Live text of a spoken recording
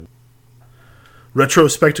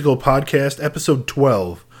Retrospectical Podcast, Episode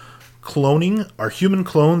 12, Cloning, Our Human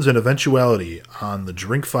Clones and Eventuality on the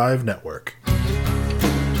Drink 5 Network.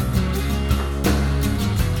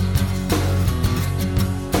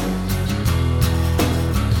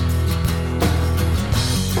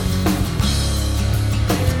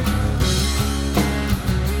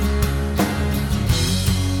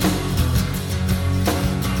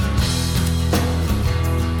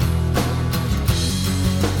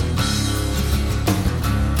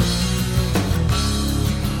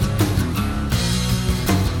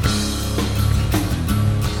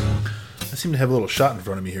 I seem to have a little shot in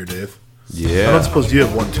front of me here, Dave. Yeah. I don't suppose you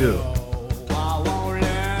have one, too.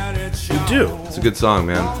 You do. It's a good song,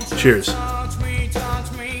 man. Cheers. I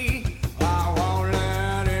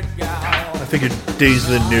figured Days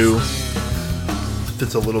of the New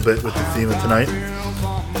fits a little bit with the theme of tonight.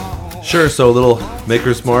 Sure, so a little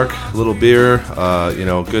Maker's Mark, a little beer,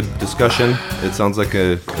 good discussion. It sounds like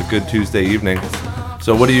a good Tuesday evening.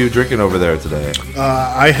 So what are you drinking over there today?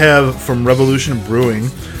 I have from Revolution Brewing.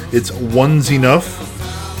 It's One's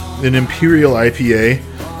Enough, an Imperial IPA,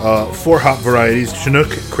 4 hop varieties, Chinook,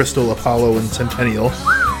 Crystal, Apollo, and Centennial.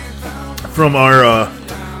 From our,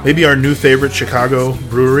 maybe our new favorite Chicago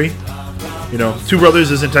brewery. You know, Two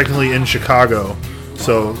Brothers isn't technically in Chicago,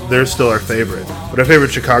 so they're still our favorite. But our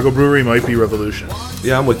favorite Chicago brewery might be Revolution.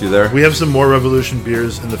 Yeah, I'm with you there. We have some more Revolution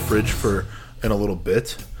beers in the fridge in a little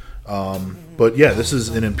bit. But yeah, this is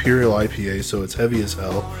an Imperial IPA, so it's heavy as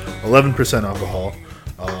hell. 11% alcohol.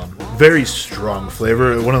 Very strong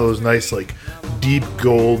flavor. One of those nice, like, deep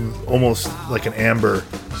gold, almost like an amber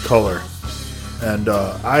color. And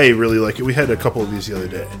I really like it. We had a couple of these the other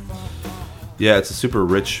day. Yeah, it's a super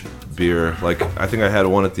rich beer. Like, I think I had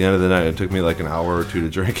one at the end of the night. It took me like an hour or two to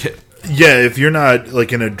drink it. Yeah, if you're not,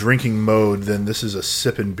 like, in a drinking mode, then this is a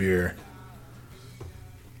sipping beer.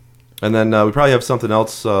 And then we probably have something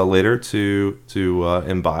else later to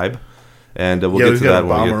imbibe. And we'll get to that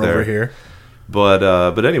when we get there. Over here.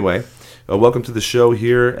 But anyway, welcome to the show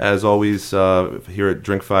here. As always, here at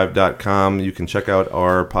drink5.com, you can check out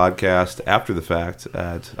our podcast after the fact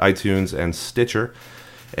at iTunes and Stitcher.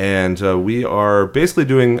 And we are basically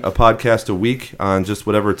doing a podcast a week on just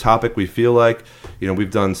whatever topic we feel like. You know,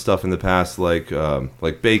 we've done stuff in the past like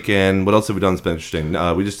bacon. What else have we done that's been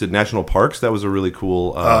interesting? We just did national parks. That was a really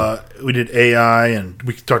cool... we did AI, and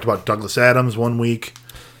we talked about Douglas Adams one week.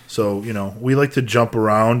 So, you know, we like to jump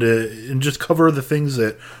around and just cover the things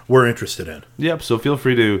that we're interested in. Yep, so feel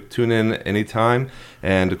free to tune in anytime.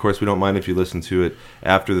 And, of course, we don't mind if you listen to it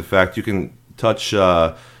after the fact. You can touch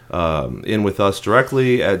in with us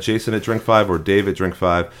directly at Jason at Drink5 or Dave at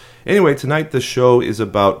Drink5. Anyway, tonight the show is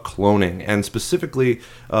about cloning. And specifically,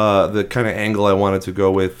 the kind of angle I wanted to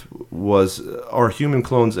go with was our human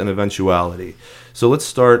clones and eventuality. So let's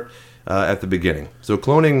start at the beginning. So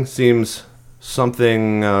cloning seems...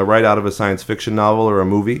 something right out of a science fiction novel or a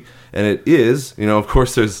movie, and it is. You know, of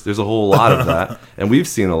course, there's a whole lot of that, and we've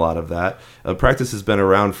seen a lot of that. Practice has been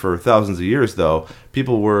around for thousands of years, though.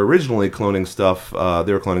 People were originally cloning stuff.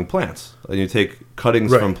 They were cloning plants. And you take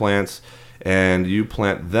cuttings from plants, and you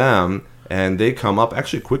plant them, and they come up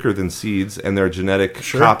actually quicker than seeds, and they're genetic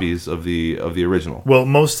copies of the original. Well,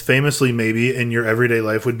 most famously, maybe in your everyday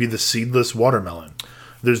life, would be the seedless watermelon.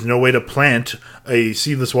 There's no way to plant a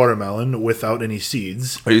seedless watermelon without any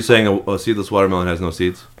seeds. Are you saying a seedless watermelon has no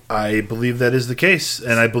seeds? I believe that is the case,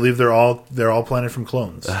 and I believe they're all planted from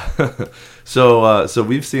clones. So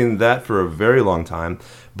we've seen that for a very long time,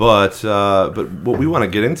 but what we want to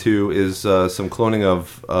get into is some cloning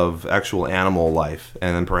of actual animal life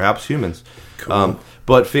and then perhaps humans. Cool.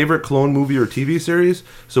 But favorite clone movie or TV series?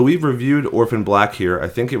 So we've reviewed Orphan Black here. I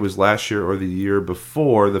think it was last year or the year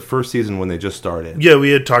before, the first season when they just started. Yeah, we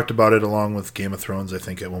had talked about it along with Game of Thrones, I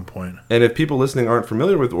think, at one point. And if people listening aren't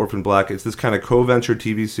familiar with Orphan Black, it's this kind of co-venture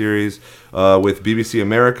TV series with BBC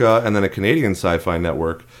America and then a Canadian sci-fi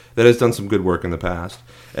network that has done some good work in the past.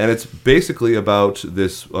 And it's basically about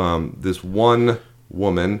this one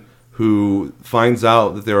woman who finds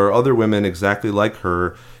out that there are other women exactly like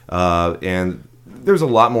her, and there's a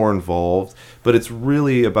lot more involved, but it's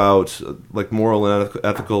really about like moral and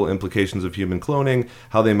ethical implications of human cloning,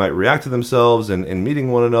 how they might react to themselves and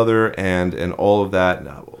meeting one another, and all of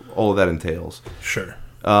that entails. Sure.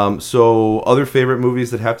 So other favorite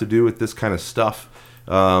movies that have to do with this kind of stuff.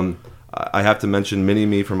 I have to mention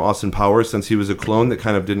Mini-Me from Austin Powers, since he was a clone that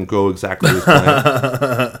kind of didn't go exactly as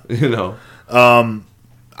planned. You know.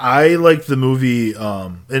 I like the movie,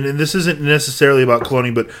 and this isn't necessarily about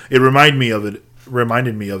cloning, but it reminded me of it.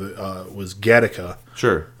 Was Gattaca.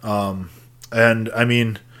 Sure. And I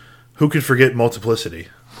mean, who could forget Multiplicity?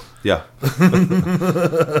 Yeah.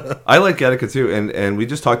 I like Gattaca too, and we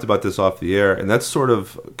just talked about this off the air, and that's sort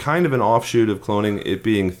of kind of an offshoot of cloning, it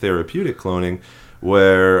being therapeutic cloning,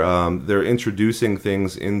 where they're introducing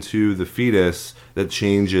things into the fetus that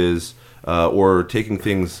changes or taking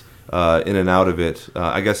things in and out of it.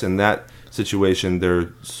 I guess in that situation,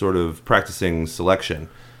 they're sort of practicing selection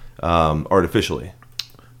artificially.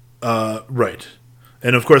 Right.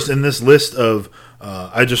 And of course, in this list of,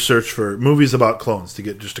 I just searched for movies about clones to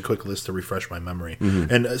get just a quick list to refresh my memory.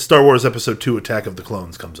 Mm-hmm. And Star Wars Episode 2, Attack of the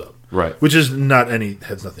Clones comes up. Right. Which is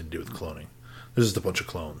has nothing to do with cloning. There's just a bunch of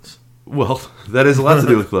clones. Well, that has a lot to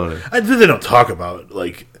do with cloning. They don't talk about,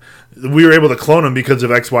 like, we were able to clone them because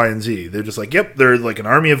of X, Y, and Z. They're just like, yep, they're like an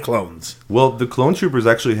army of clones. Well, the clone troopers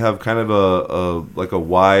actually have kind of a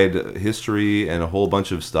wide history and a whole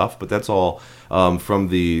bunch of stuff, but that's all from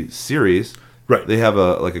the series. Right. They have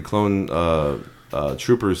a clone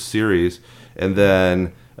troopers series, and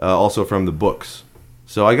then also from the books.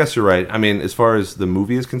 So I guess you're right. I mean, as far as the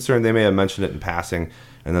movie is concerned, they may have mentioned it in passing,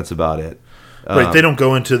 and that's about it. Right. They don't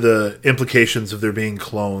go into the implications of there being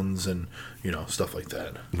clones and, stuff like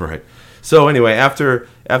that. Right. So anyway, after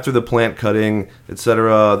the plant cutting,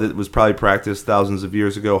 etc., that was probably practiced thousands of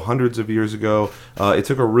years ago, hundreds of years ago, it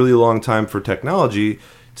took a really long time for technology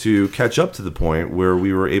to catch up to the point where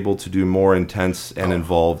we were able to do more intense and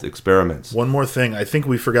involved experiments. One more thing. I think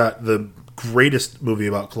we forgot the greatest movie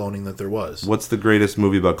about cloning that there was. What's the greatest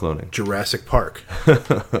movie about cloning? Jurassic Park.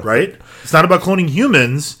 Right? It's not about cloning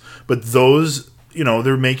humans, but those,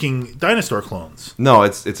 they're making dinosaur clones. No,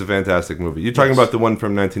 it's a fantastic movie. You're talking about the one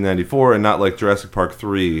from 1994 and not like Jurassic Park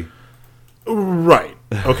 3. Right.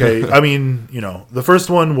 Okay. I mean, the first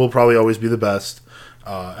one will probably always be the best.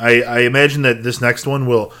 I imagine that this next one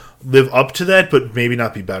will live up to that, but maybe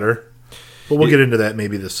not be better. But we'll get into that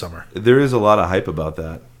maybe this summer. There is a lot of hype about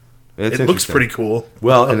that. It looks pretty cool.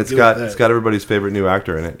 Well, and it's got everybody's favorite new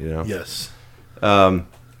actor in it. Yes.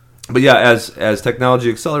 But yeah, as technology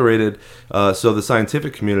accelerated, so the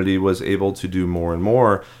scientific community was able to do more and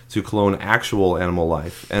more to clone actual animal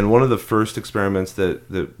life. And one of the first experiments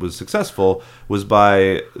that was successful was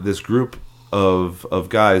by this group of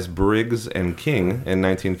guys, Briggs and King, in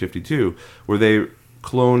 1952, where they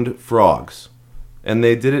cloned frogs. And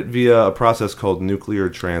they did it via a process called nuclear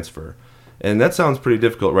transfer. And that sounds pretty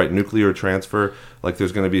difficult, right? Nuclear transfer, like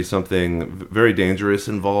there's going to be something very dangerous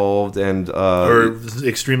involved, and or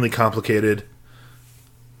extremely complicated.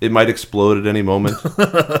 It might explode at any moment.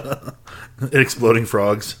 Exploding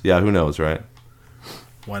frogs. Yeah, who knows, right?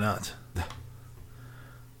 Why not?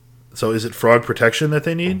 So, is it frog protection that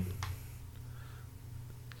they need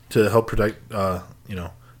to help protect? To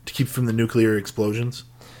keep from the nuclear explosions.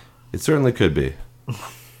 It certainly could be.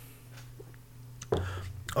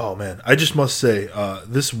 Oh, man. I just must say,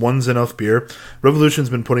 this One's Enough beer, Revolution's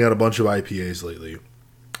been putting out a bunch of IPAs lately.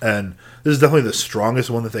 And this is definitely the strongest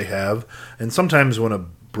one that they have. And sometimes when a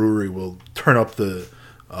brewery will turn it up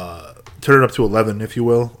to 11, if you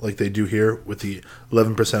will, like they do here with the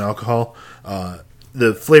 11% alcohol,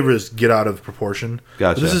 the flavors get out of proportion.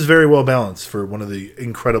 Gotcha. But this is very well balanced for one of the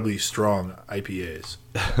incredibly strong IPAs.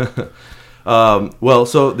 Well,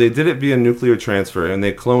 so they did it via nuclear transfer, and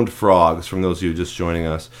they cloned frogs, from those of you just joining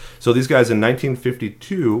us. So these guys in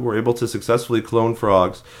 1952 were able to successfully clone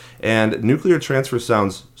frogs, and nuclear transfer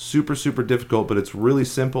sounds super, super difficult, but it's really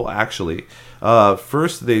simple, actually.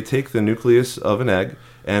 First, they take the nucleus of an egg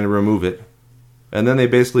and remove it, and then they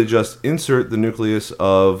basically just insert the nucleus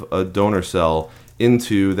of a donor cell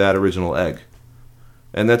into that original egg.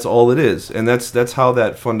 And that's all it is. And that's how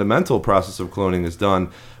that fundamental process of cloning is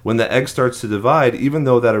done. When the egg starts to divide, even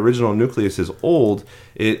though that original nucleus is old,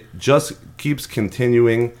 it just keeps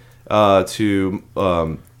continuing to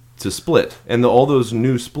split. And all those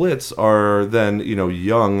new splits are then,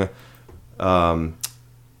 young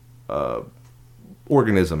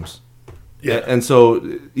organisms. Yeah. And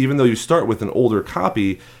so even though you start with an older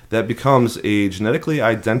copy, that becomes a genetically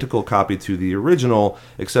identical copy to the original,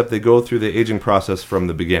 except they go through the aging process from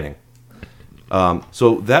the beginning.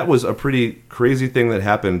 So that was a pretty crazy thing that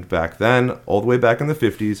happened back then, all the way back in the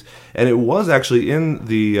 50s. And it was actually in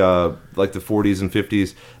the the 40s and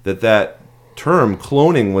 50s that term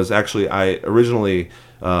cloning was actually originally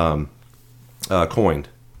coined.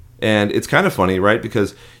 And it's kind of funny, right?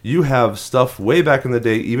 Because you have stuff way back in the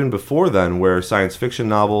day, even before then, where science fiction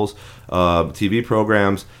novels, TV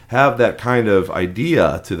programs have that kind of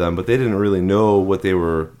idea to them, but they didn't really know what they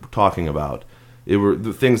were talking about. It were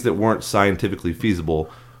the things that weren't scientifically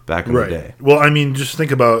feasible back in the day. Well, I mean, just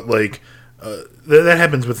think about, that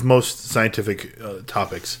happens with most scientific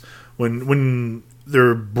topics. When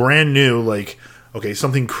they're brand new,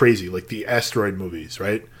 something crazy, like the asteroid movies,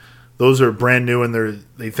 right? those are brand new, and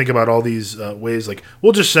they think about all these ways. Like,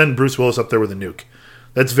 we'll just send Bruce Willis up there with a nuke.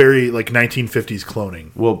 That's very, like, 1950s cloning.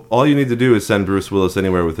 Well, all you need to do is send Bruce Willis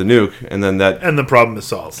anywhere with a nuke, and then and the problem is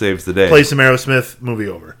solved. Saves the day. Play some Aerosmith, movie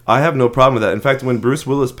over. I have no problem with that. In fact, when Bruce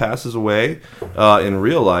Willis passes away in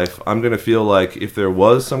real life, I'm going to feel like if there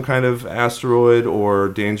was some kind of asteroid or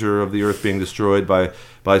danger of the Earth being destroyed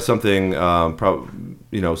by something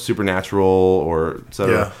supernatural or et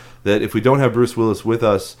cetera, that if we don't have Bruce Willis with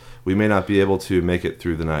us, we may not be able to make it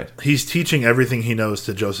through the night. He's teaching everything he knows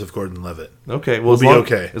to Joseph Gordon-Levitt. Okay, well,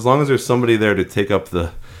 as long as there's somebody there to take up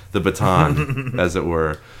the baton, as it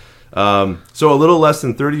were. So a little less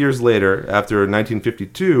than 30 years later, after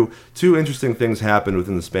 1952, two interesting things happened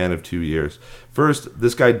within the span of 2 years. First,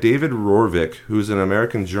 this guy David Rorvik, who's an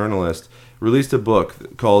American journalist, released a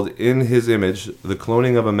book called In His Image, The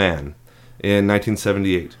Cloning of a Man, in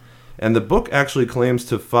 1978. And the book actually claims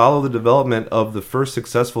to follow the development of the first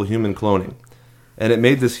successful human cloning. And it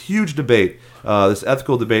made this huge debate, this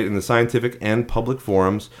ethical debate in the scientific and public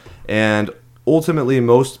forums. And ultimately,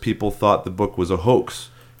 most people thought the book was a hoax.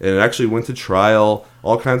 And it actually went to trial.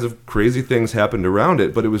 All kinds of crazy things happened around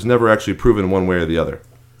it, but it was never actually proven one way or the other.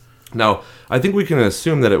 Now, I think we can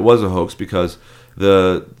assume that it was a hoax because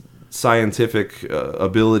the scientific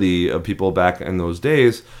ability of people back in those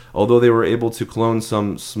days, although they were able to clone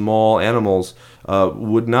some small animals,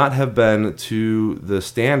 would not have been to the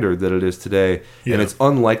standard that it is today, and it's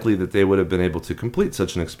unlikely that they would have been able to complete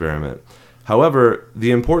such an experiment. However,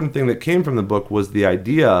 the important thing that came from the book was the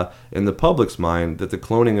idea in the public's mind that the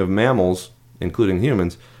cloning of mammals, including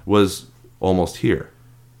humans, was almost here.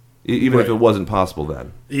 Even if it wasn't possible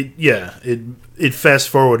then. It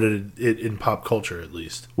fast-forwarded it in pop culture, at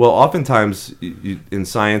least. Well, oftentimes, in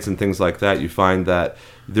science and things like that, you find that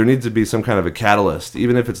there needs to be some kind of a catalyst,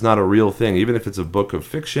 even if it's not a real thing, even if it's a book of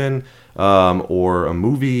fiction or a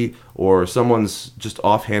movie or someone's just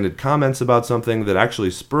offhanded comments about something that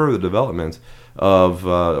actually spur the development of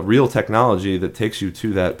real technology that takes you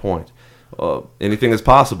to that point. Anything is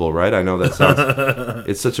possible, right? I know that sounds...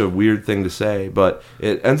 it's such a weird thing to say, but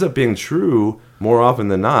it ends up being true more often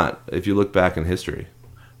than not if you look back in history.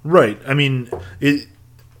 Right. I mean,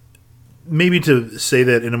 maybe to say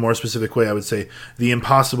that in a more specific way, I would say the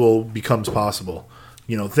impossible becomes possible.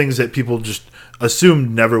 You know, things that people just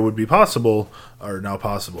assumed never would be possible are now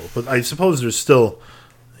possible. But I suppose there's still,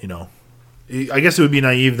 I guess it would be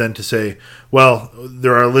naive then to say, well,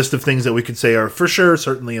 there are a list of things that we could say are for sure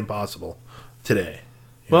certainly impossible today.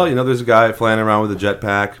 Well, there's a guy flying around with a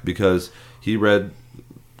jetpack because he read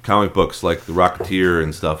comic books like The Rocketeer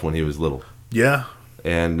and stuff when he was little. Yeah.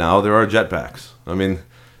 And now there are jetpacks. I mean,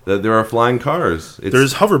 there are flying cars.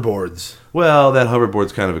 There's hoverboards. Well, that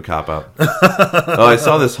hoverboard's kind of a cop-out. I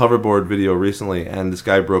saw this hoverboard video recently, and this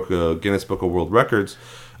guy broke a Guinness Book of World Records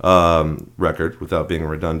record without being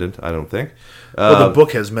redundant, I don't think. Well, the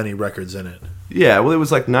book has many records in it. Yeah, well, it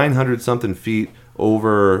was like 900-something feet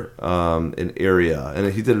over an area,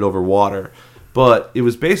 and he did it over water. But it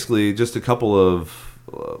was basically just a couple of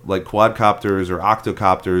like quadcopters or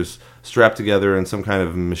octocopters strapped together in some kind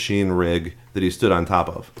of machine rig that he stood on top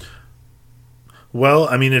of. Well,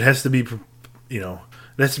 I mean, it has to be, it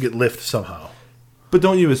has to get lift somehow. But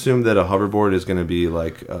don't you assume that a hoverboard is going to be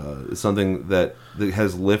like something that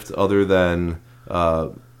has lift other than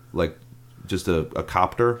like just a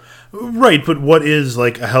copter? Right, but what is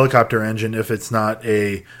like a helicopter engine if it's not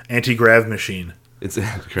a anti-grav machine? It's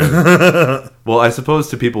well, I suppose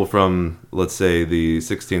to people from, let's say, the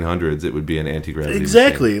 1600s, it would be an anti-gravity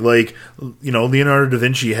exactly machine. Like, Leonardo da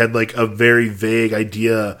Vinci had like a very vague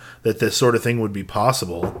idea that this sort of thing would be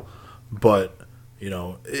possible, but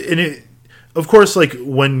of course, like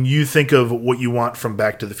when you think of what you want from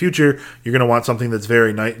Back to the Future, you're going to want something that's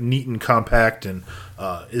very neat and compact and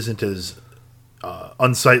isn't as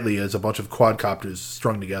unsightly as a bunch of quadcopters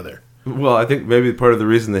strung together. Well, I think maybe part of the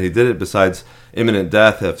reason that he did it, besides imminent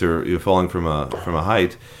death after falling from a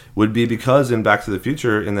height, would be because in Back to the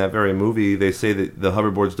Future, in that very movie, they say that the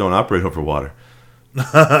hoverboards don't operate over water.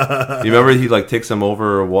 You remember he takes them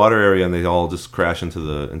over a water area and they all just crash into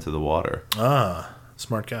the water. Ah,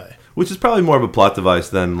 smart guy. Which is probably more of a plot device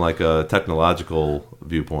than like a technological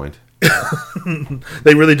viewpoint.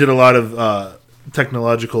 They really did a lot of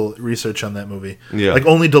technological research on that movie. Yeah. Like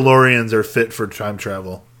only DeLoreans are fit for time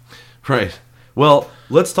travel. Right. Well,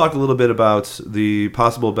 let's talk a little bit about the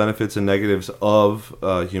possible benefits and negatives of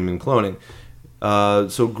human cloning.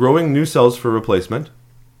 So growing new cells for replacement.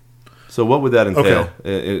 So what would that entail,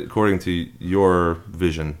 according to your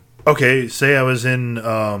vision? Okay, say I was in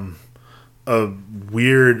a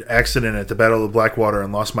weird accident at the Battle of Blackwater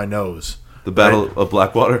and lost my nose. The Battle of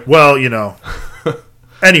Blackwater? Well,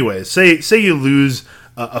 Anyways, say you lose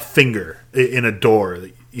a finger in a door.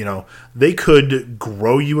 You know, they could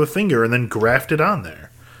grow you a finger and then graft it on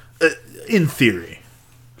there. In theory.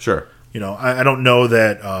 Sure. You know, I don't know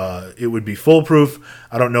that it would be foolproof.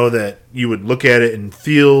 I don't know that you would look at it and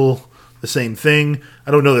feel the same thing.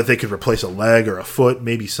 I don't know that they could replace a leg or a foot,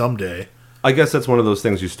 maybe someday. I guess that's one of those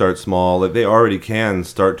things you start small. Like they already can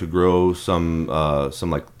start to grow some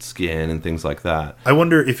like skin and things like that. I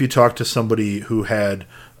wonder if you talk to somebody who had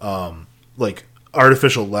like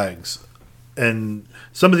artificial legs, and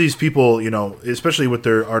some of these people, you know, especially with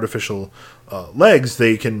their artificial legs,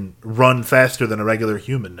 they can run faster than a regular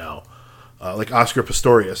human now. Like Oscar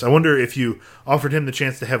Pistorius. I wonder if you offered him the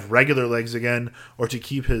chance to have regular legs again or to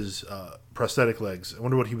keep his prosthetic legs. I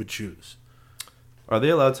wonder what he would choose. Are they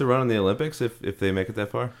allowed to run in the Olympics if they make it that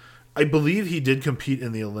far? I believe he did compete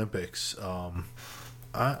in the Olympics. I'm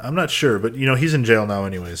not sure, but you know he's in jail now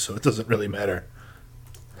anyways, so it doesn't really matter.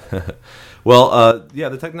 Well, yeah,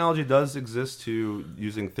 the technology does exist to,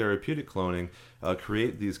 using therapeutic cloning,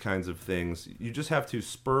 create these kinds of things. You just have to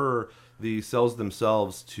spur the cells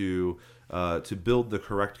themselves to build the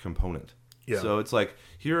correct component. Yeah. So it's like,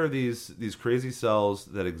 here are these crazy cells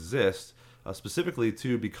that exist specifically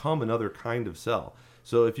to become another kind of cell.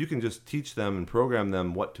 So if you can just teach them and program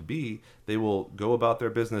them what to be, they will go about their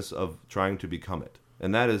business of trying to become it.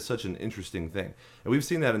 And that is such an interesting thing. And we've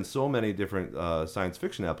seen that in so many different science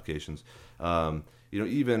fiction applications. You know,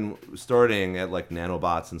 even starting at like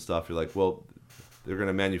nanobots and stuff, you're like, well, they're going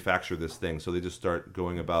to manufacture this thing. So they just start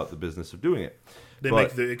going about the business of doing it.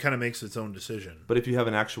 It kind of makes its own decision. But if you have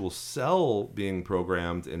an actual cell being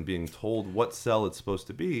programmed and being told what cell it's supposed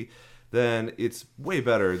to be, then it's way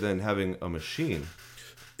better than having a machine.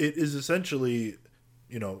 It is essentially,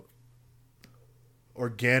 you know,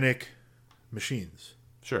 organic machines.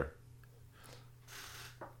 Sure.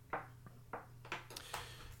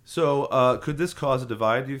 So could this cause a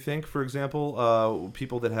divide, do you think? For example,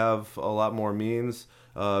 people that have a lot more means,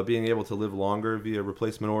 being able to live longer via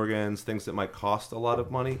replacement organs, things that might cost a lot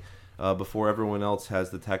of money before everyone else has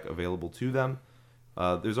the tech available to them.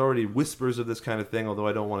 There's already whispers of this kind of thing, although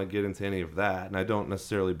I don't want to get into any of that, and I don't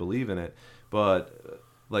necessarily believe in it. But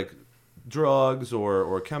like drugs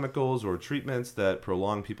or chemicals or treatments that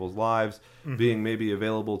prolong people's lives being maybe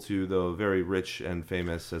available to the very rich and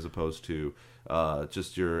famous as opposed to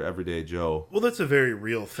just your everyday Joe. Well, that's a very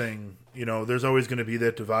real thing. You know, there's always going to be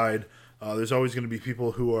that divide. There's always going to be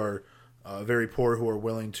people who are very poor who are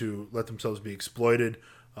willing to let themselves be exploited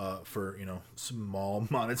for, you know, small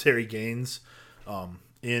monetary gains.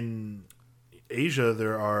 In Asia,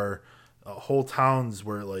 there are whole towns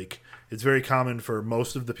where, like, it's very common for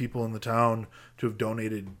most of the people in the town to have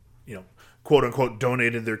donated, you know, quote unquote,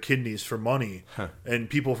 donated their kidneys for money. And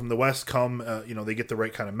people from the West come, you know, they get the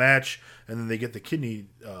right kind of match, and then they get the kidney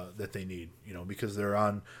that they need, you know, because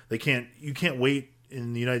you can't wait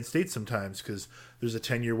in the United States sometimes because there's a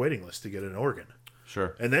 10-year waiting list to get an organ.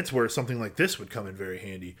 Sure. And that's where something like this would come in very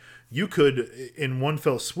handy. You could, in one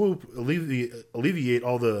fell swoop, alleviate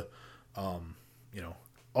all the, you know,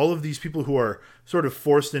 all of these people who are sort of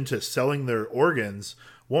forced into selling their organs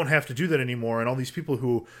won't have to do that anymore. And all these people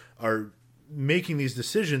who are making these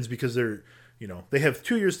decisions because they're, you know, they have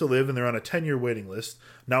 2 years to live and they're on a 10-year waiting list,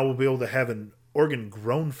 now will be able to have an organ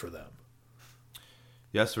grown for them.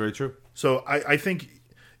 Yes, very true. So I think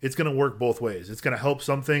it's going to work both ways. It's going to help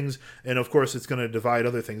some things, and of course it's going to divide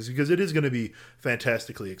other things because it is going to be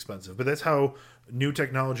fantastically expensive. But that's how new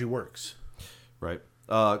technology works. Right.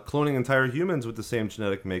 Cloning entire humans with the same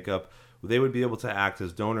genetic makeup, they would be able to act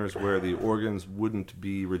as donors where the organs wouldn't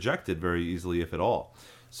be rejected very easily, if at all.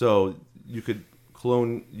 So you could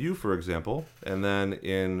clone you, for example, and then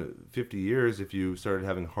in 50 years, if you started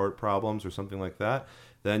having heart problems or something like that,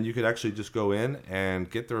 then you could actually just go in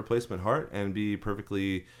and get the replacement heart and be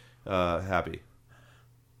perfectly happy.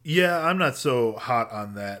 Yeah, I'm not so hot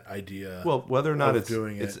on that idea. Well, whether or not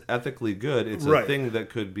it's ethically good, it's a thing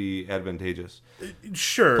that could be advantageous.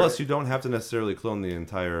 Sure. Plus, you don't have to necessarily clone the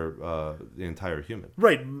entire human.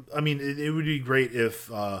 Right. I mean, it would be great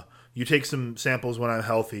if you take some samples when I'm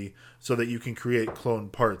healthy so that you can create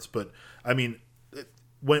cloned parts. But I mean,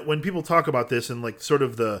 when people talk about this and like sort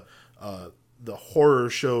of the horror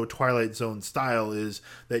show Twilight Zone style is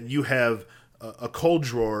that you have a cold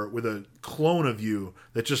drawer with a clone of you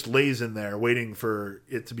that just lays in there waiting for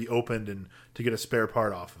it to be opened and to get a spare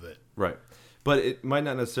part off of it. Right. But it might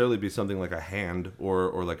not necessarily be something like a hand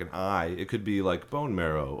or like an eye. It could be like bone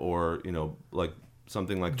marrow or, you know, like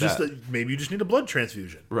something like that. Maybe you just need a blood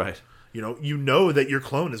transfusion. Right. You know that your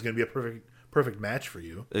clone is going to be a perfect match for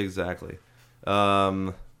you. Exactly.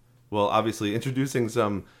 Well, obviously, introducing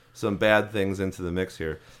some some bad things into the mix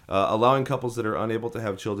here. Allowing couples that are unable to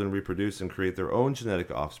have children reproduce and create their own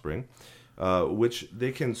genetic offspring, which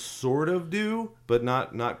they can sort of do, but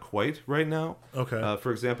not quite right now. Okay.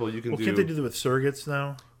 For example, you can do. Can't they do that with surrogates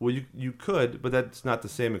now? Well, you could, but that's not the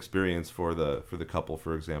same experience for the couple.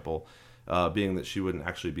 For example, being that she wouldn't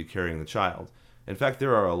actually be carrying the child. In fact,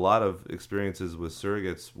 there are a lot of experiences with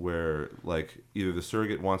surrogates where, like, either the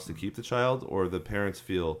surrogate wants to keep the child or the parents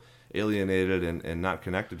feel alienated and not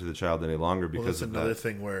connected to the child any longer because of that. Well, that's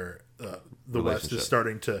another thing where the West is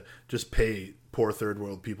starting to just pay poor third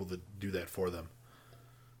world people to do that for them.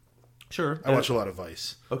 Sure. I watch a lot of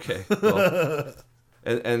Vice. Okay. Well,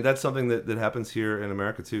 and that's something that happens here in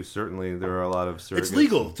America, too. Certainly, there are a lot of surrogates. It's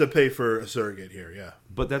legal to pay for a surrogate here, yeah.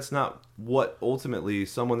 But that's not what ultimately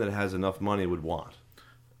someone that has enough money would want.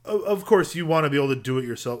 Of course, you want to be able to do it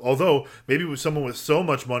yourself. Although, maybe with someone with so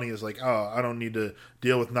much money is like, oh, I don't need to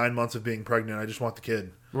deal with 9 months of being pregnant. I just want the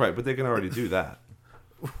kid. Right, but they can already do that.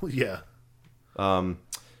 Yeah. And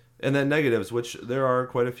then negatives, which there are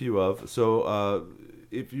quite a few of. So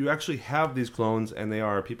if you actually have these clones and they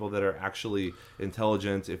are people that are actually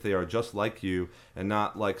intelligent, if they are just like you and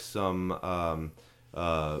not like some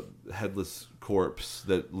headless corpse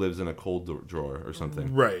that lives in a cold drawer or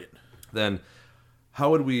something, right? Then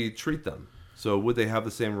how would we treat them? So would they have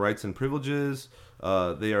the same rights and privileges?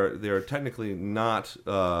 They are technically not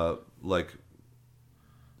like,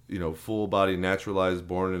 you know, full body naturalized,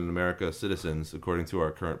 born in America citizens according to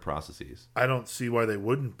our current processes. I don't see why they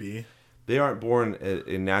wouldn't be. They aren't born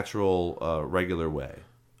a natural, regular way.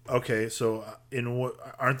 Okay, so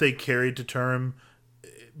aren't they carried to term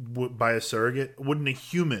by a surrogate? Wouldn't a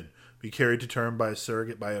human be carried to term by a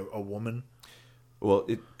surrogate by a woman? Well,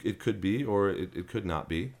 it could be, or it could not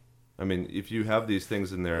be. I mean, if you have these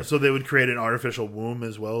things in there, so they would create an artificial womb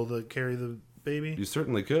as well to carry the baby. You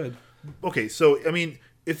certainly could. Okay, so I mean,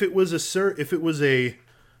 if it was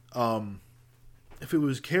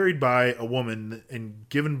carried by a woman and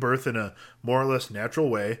given birth in a more or less natural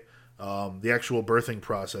way, the actual birthing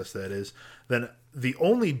process, that is, then the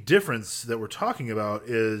only difference that we're talking about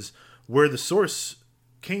is where the source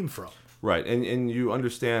came from. Right, and you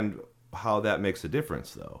understand how that makes a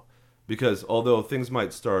difference, though. Because although things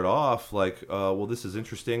might start off like, well, this is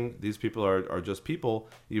interesting, these people are just people,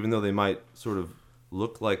 even though they might sort of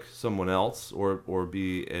look like someone else or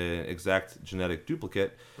be an exact genetic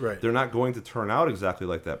duplicate, right. They're not going to turn out exactly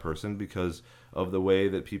like that person because of the way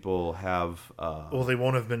that people have... well, they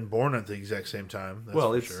won't have been born at the exact same time, that's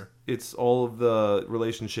for sure. It's all of the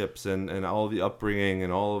relationships and all of the upbringing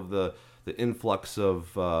and all of the influx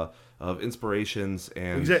of inspirations.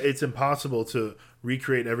 And it's impossible to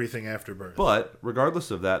recreate everything after birth. But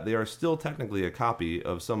regardless of that, they are still technically a copy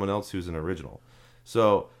of someone else who's an original.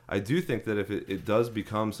 So I do think that if it does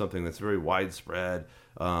become something that's very widespread,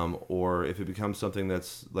 or if it becomes something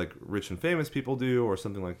that's like rich and famous people do or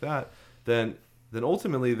something like that, then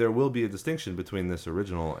ultimately there will be a distinction between this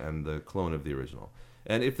original and the clone of the original.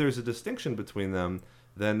 And if there's a distinction between them,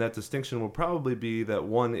 then that distinction will probably be that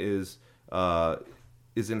one is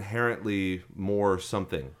inherently more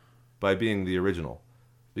something by being the original.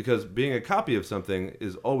 Because being a copy of something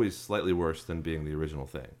is always slightly worse than being the original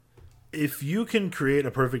thing. If you can create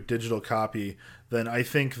a perfect digital copy, then I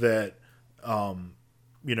think that,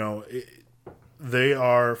 they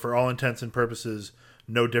are, for all intents and purposes,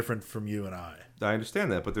 no different from you and I. I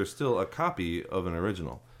understand that, but there's still a copy of an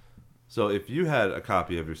original. So if you had a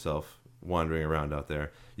copy of yourself wandering around out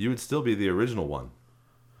there, you would still be the original one.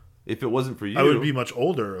 If it wasn't for you... I would be much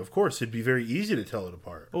older, of course. It'd be very easy to tell it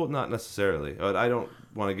apart. Well, not necessarily. I don't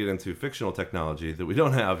want to get into fictional technology that we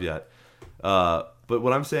don't have yet. But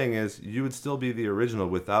what I'm saying is you would still be the original.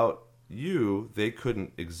 Without you, they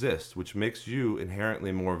couldn't exist, which makes you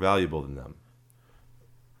inherently more valuable than them.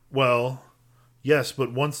 Well, yes,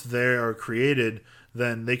 but once they are created,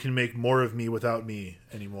 then they can make more of me without me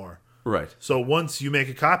anymore. Right. So once you make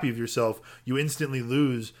a copy of yourself, you instantly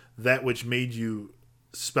lose that which made you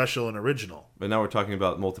special and original. But now we're talking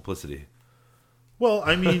about multiplicity. Well,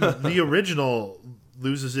 I mean, the original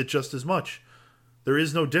loses it just as much. There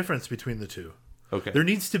is no difference between the two. Okay. There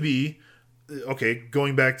needs to be,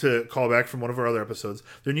 going back to callback from one of our other episodes,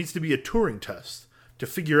 there needs to be a Turing test to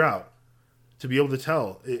figure out, to be able to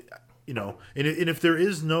tell, and if there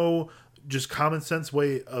is no just common sense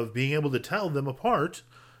way of being able to tell them apart,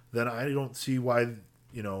 then I don't see why,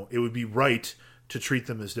 it would be right to treat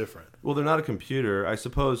them as different. Well, they're not a computer. I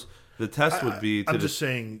suppose the test would be to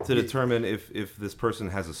determine if this person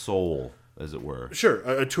has a soul, as it were. Sure,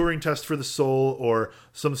 a Turing test for the soul or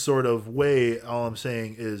some sort of way. All I'm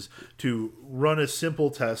saying is to run a simple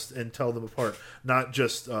test and tell them apart, not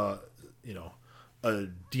just a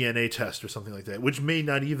DNA test or something like that, which may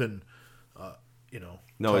not even,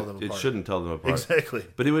 No, tell them it apart. shouldn't tell them apart. Exactly.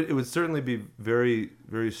 But it would certainly be very,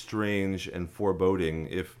 very strange and foreboding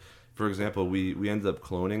if, for example, we ended up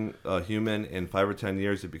cloning a human. In 5 or 10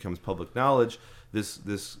 years, it becomes public knowledge.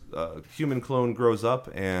 This human clone grows up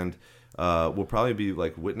and will probably be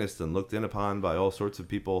like witnessed and looked in upon by all sorts of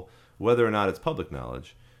people, whether or not it's public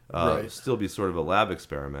knowledge. Right. Still be sort of a lab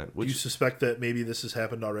experiment. Do you suspect that maybe this has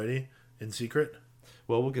happened already in secret?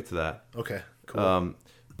 Well, we'll get to that. Okay, cool.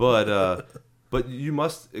 But you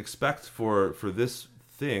must expect for this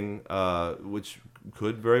thing, which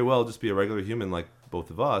could very well just be a regular human like both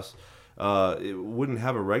of us, it wouldn't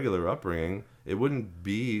have a regular upbringing. It wouldn't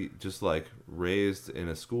be just like raised in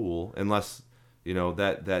a school unless,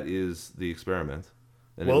 that is the experiment.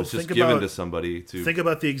 And it was just given to somebody to... Think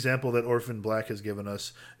about the example that Orphan Black has given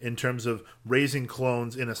us in terms of raising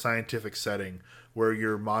clones in a scientific setting where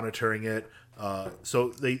you're monitoring it. So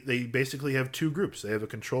they basically have two groups. They have a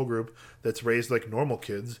control group that's raised like normal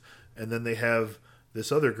kids, and then they have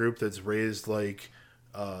this other group that's raised like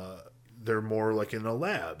they're more like in a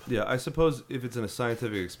lab. Yeah, I suppose if it's in a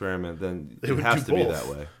scientific experiment, then They it would has do to be both,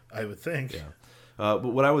 that way. I would think. Yeah.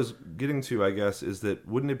 But what I was getting to, I guess, is that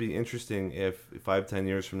wouldn't it be interesting if 5, 10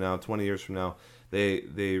 years from now, 20 years from now,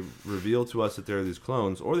 they reveal to us that there are these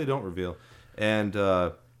clones, or they don't reveal, and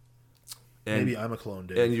maybe I'm a clone,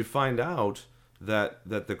 Dave. and you find out that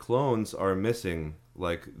the clones are missing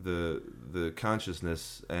like the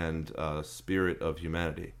consciousness and spirit of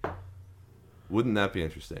humanity. Wouldn't that be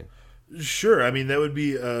interesting? Sure. I mean, that would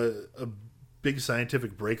be a big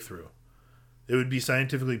scientific breakthrough. It would be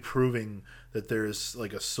scientifically proving that there's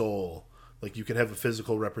like a soul. Like you could have a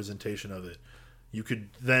physical representation of it. You could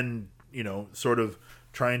then, sort of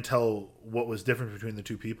try and tell what was different between the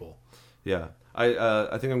two people. Yeah.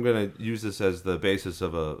 I think I'm going to use this as the basis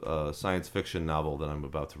of a science fiction novel that I'm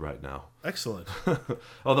about to write now. Excellent.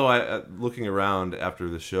 Although looking around after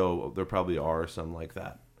the show, there probably are some like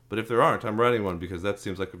that. But if there aren't, I'm writing one because that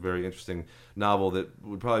seems like a very interesting novel that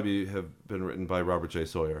would probably have been written by Robert J.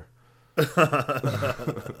 Sawyer.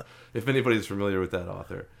 If anybody's familiar with that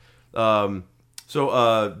author.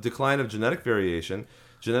 Decline of genetic variation.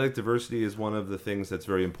 Genetic diversity is one of the things that's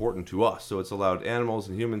very important to us. So it's allowed animals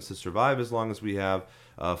and humans to survive as long as we have,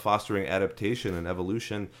 fostering adaptation and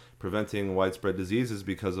evolution, preventing widespread diseases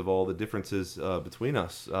because of all the differences between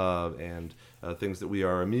us and things that we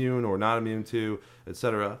are immune or not immune to,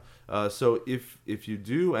 etc. So if you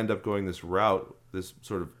do end up going this route, this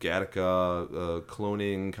sort of Gattaca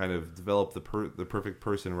cloning kind of develop the perfect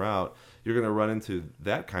person route, you're going to run into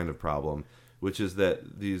that kind of problem, which is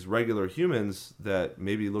that these regular humans that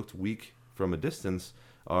maybe looked weak from a distance,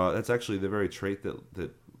 that's actually the very trait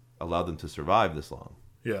that allowed them to survive this long.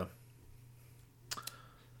 Yeah.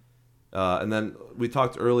 And then we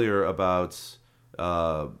talked earlier about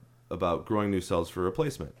growing new cells for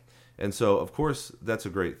replacement. And so, of course, that's a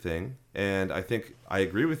great thing. And I think I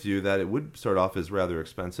agree with you that it would start off as rather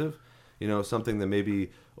expensive. Something that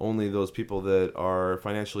maybe only those people that are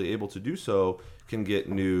financially able to do so can get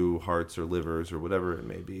new hearts or livers or whatever it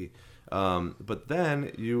may be. But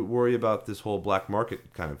then you worry about this whole black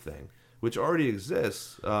market kind of thing, which already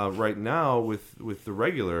exists right now with the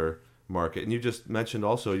regular market. And you just mentioned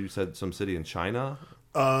also, you said some city in China.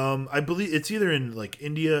 I believe it's either in like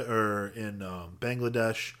India or in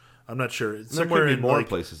Bangladesh. I'm not sure. It's There somewhere could be in more like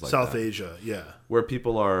places like South that. Asia. Yeah. Where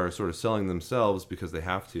people are sort of selling themselves because they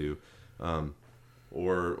have to,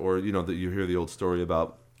 or that you hear the old story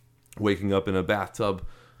about waking up in a bathtub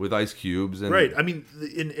with ice cubes. And Right. I mean,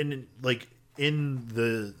 in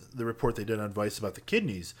the report they did on Vice about the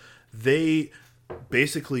kidneys, they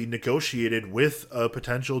basically negotiated with a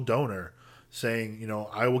potential donor, saying,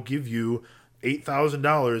 I will give you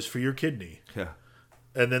 $8,000 for your kidney. Yeah.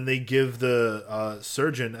 And then they give the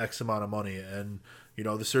surgeon X amount of money, and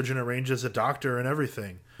the surgeon arranges a doctor and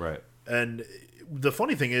everything. Right. And the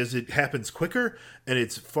funny thing is, it happens quicker, and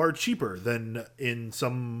it's far cheaper than in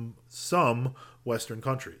some Western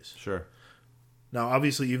countries. Sure. Now,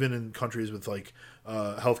 obviously, even in countries with like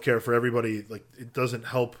healthcare for everybody, like it doesn't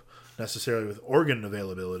help necessarily with organ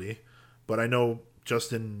availability. But I know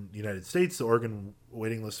just in the United States, the organ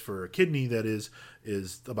waiting list for a kidney that is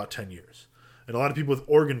about 10 years. And a lot of people with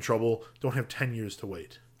organ trouble don't have 10 years to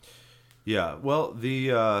wait. Yeah, well,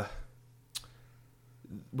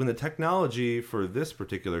 when the technology for this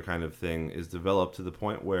particular kind of thing is developed to the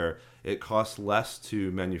point where it costs less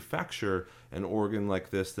to manufacture an organ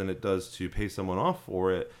like this than it does to pay someone off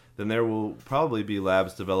for it, then there will probably be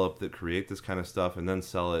labs developed that create this kind of stuff and then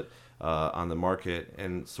sell it on the market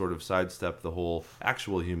and sort of sidestep the whole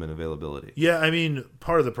actual human availability. Yeah, I mean,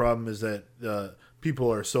 part of the problem is that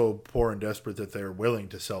people are so poor and desperate that they're willing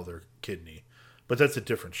to sell their kidney. But that's a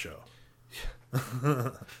different show.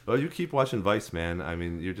 Well, you keep watching Vice, man. I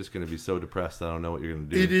mean, you're just going to be so depressed. I don't know what you're going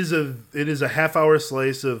to do. It is a half-hour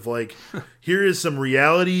slice of like, here is some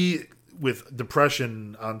reality with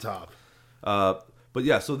depression on top. But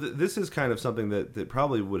yeah, so this is kind of something that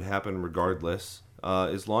probably would happen regardless,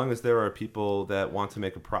 as long as there are people that want to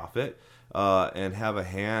make a profit and have a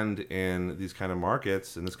hand in these kind of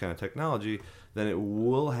markets and this kind of technology. Then it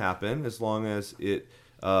will happen as long as it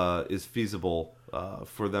is feasible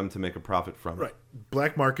for them to make a profit from it. Right.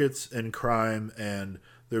 Black markets and crime and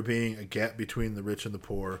there being a gap between the rich and the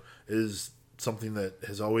poor is something that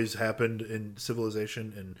has always happened in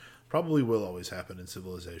civilization and probably will always happen in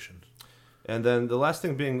civilization. And then the last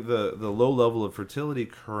thing being the low level of fertility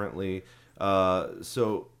currently.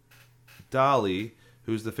 So Dolly,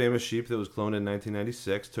 who's the famous sheep that was cloned in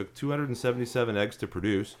 1996, took 277 eggs to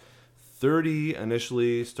produce. 30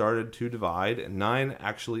 initially started to divide, and 9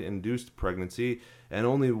 actually induced pregnancy, and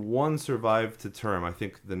only 1 survived to term. I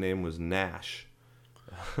think the name was Nash.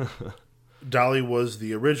 Dolly was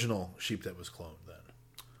the original sheep that was cloned then.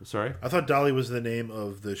 Sorry? I thought Dolly was the name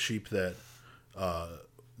of the sheep that,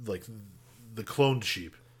 like, the cloned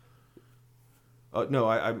sheep. No,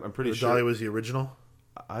 I'm pretty sure. Dolly was the original?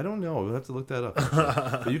 I don't know. We'll have to look that up.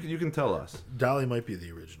 But you can tell us. Dolly might be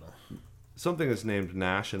the original. Something is named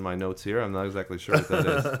Nash in my notes here. I'm not exactly sure what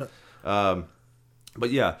that is. But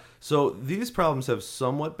yeah, so these problems have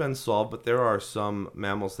somewhat been solved, but there are some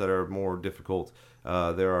mammals that are more difficult.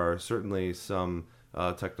 There are certainly some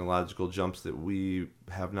technological jumps that we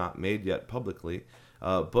have not made yet publicly,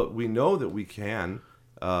 but we know that we can.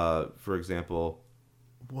 For example...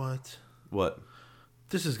 What?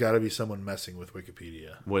 This has got to be someone messing with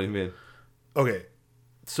Wikipedia. What do you mean? Okay,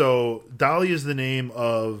 so Dolly is the name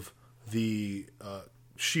of the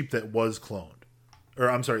sheep that was cloned, or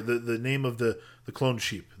I'm sorry, the name of the cloned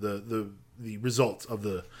sheep, the results of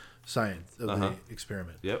the science of the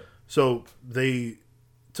experiment. Yep. So they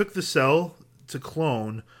took the cell to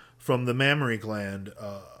clone from the mammary gland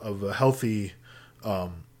of a healthy,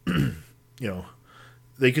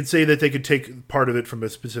 they could say that they could take part of it from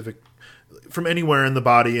from anywhere in the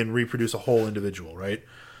body and reproduce a whole individual, right?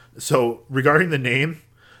 So regarding the name.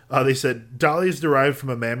 They said, Dolly is derived from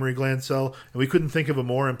a mammary gland cell, and we couldn't think of a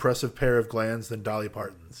more impressive pair of glands than Dolly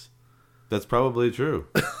Parton's. That's probably true.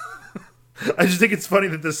 I just think it's funny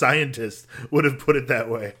that the scientist would have put it that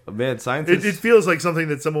way. Man, scientists... It feels like something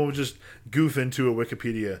that someone would just goof into a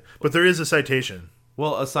Wikipedia. But there is a citation.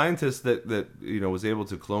 Well, a scientist that was able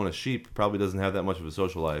to clone a sheep probably doesn't have that much of a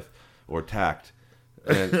social life or tact.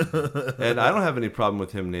 And, and I don't have any problem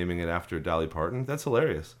with him naming it after Dolly Parton. That's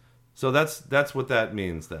hilarious. So that's what that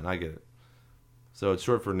means then. I get it. So it's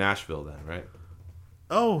short for Nashville then, right?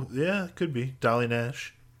 Oh, yeah, it could be. Dolly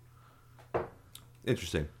Nash.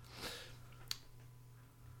 Interesting.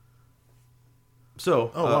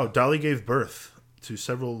 So... wow. Dolly gave birth to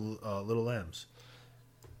several little lambs.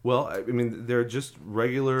 Well, I mean, they're just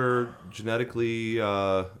regular genetically...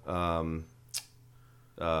 what's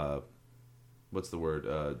the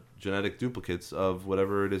word? Genetic duplicates of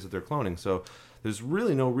whatever it is that they're cloning. So... There's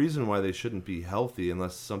really no reason why they shouldn't be healthy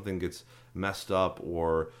unless something gets messed up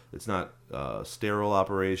or it's not a sterile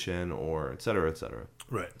operation or et cetera, et cetera.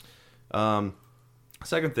 Right.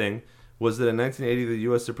 Second thing was that in 1980, the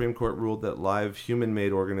U.S. Supreme Court ruled that live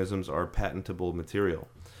human-made organisms are patentable material,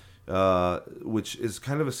 which is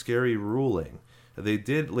kind of a scary ruling. They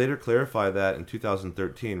did later clarify that in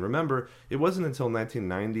 2013. Remember, it wasn't until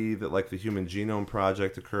 1990 that the Human Genome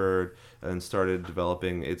Project occurred and started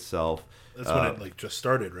developing itself. That's when it just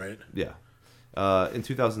started, right? Yeah. In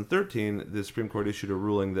 2013, the Supreme Court issued a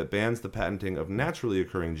ruling that bans the patenting of naturally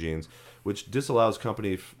occurring genes, which disallows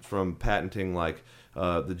companies from patenting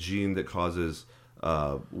the gene that causes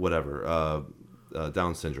Down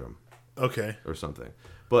syndrome. Okay. Or something.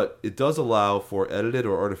 But it does allow for edited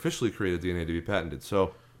or artificially created DNA to be patented.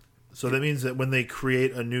 So that means that when they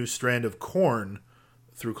create a new strand of corn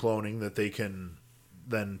through cloning, that they can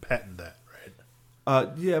then patent that, right?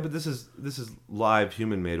 Yeah, but this is live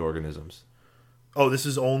human-made organisms. Oh, this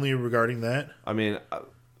is only regarding that? I mean,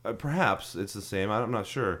 perhaps it's the same. I'm not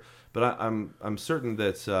sure, but I'm certain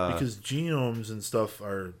that because genomes and stuff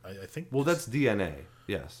are, I think. Well, that's DNA.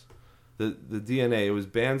 Yes. The DNA, it was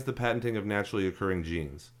bans the patenting of naturally occurring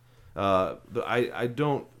genes. But I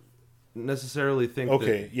don't necessarily think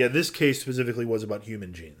this case specifically was about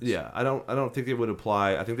human genes. Yeah, I don't think it would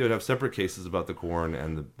apply. I think they would have separate cases about the corn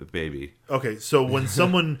and the baby. Okay, so when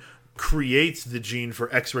someone creates the gene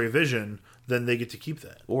for X-ray vision, then they get to keep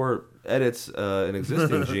that. Or edits an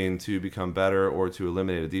existing gene to become better or to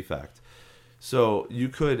eliminate a defect. So you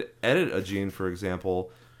could edit a gene, for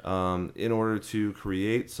example, in order to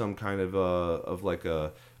create some kind of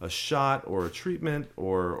a shot or a treatment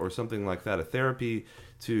or something like that, a therapy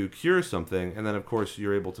to cure something, and then of course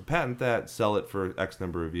you're able to patent that, sell it for X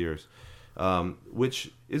number of years,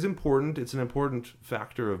 which is important. It's an important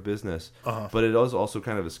factor of business, but it is also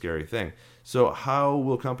kind of a scary thing. So how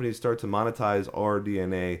will companies start to monetize our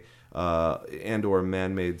DNA and or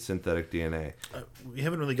man-made synthetic DNA? We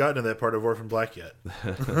haven't really gotten to that part of Orphan Black yet.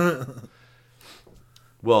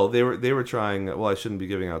 Well, they were trying. Well, I shouldn't be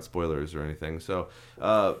giving out spoilers or anything. So,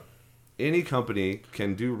 any company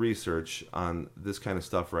can do research on this kind of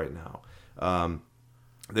stuff right now.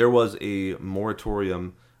 There was a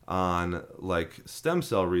moratorium on like stem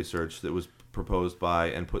cell research that was proposed by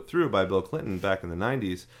and put through by Bill Clinton back in the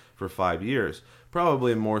 90s for 5 years.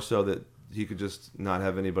 Probably more so that he could just not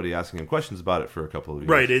have anybody asking him questions about it for a couple of years.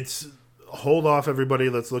 Right. It's hold off, everybody.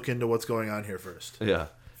 Let's look into what's going on here first. Yeah.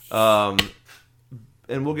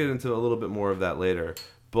 And we'll get into a little bit more of that later.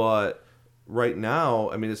 But right now,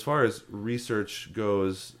 I mean, as far as research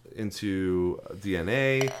goes into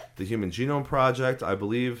DNA, the Human Genome Project, I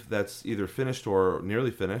believe that's either finished or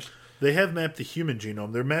nearly finished. They have mapped the human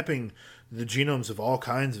genome. They're mapping the genomes of all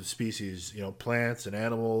kinds of species, plants and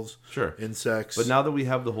animals, sure, insects. But now that we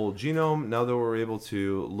have the whole genome, now that we're able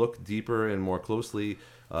to look deeper and more closely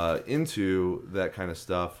into that kind of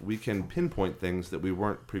stuff, we can pinpoint things that we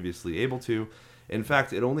weren't previously able to. In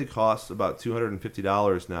fact, it only costs about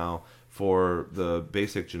 $250 now for the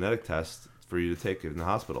basic genetic test for you to take in the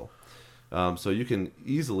hospital. So you can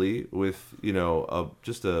easily, with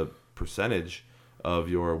just a percentage of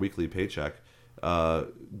your weekly paycheck,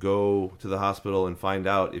 go to the hospital and find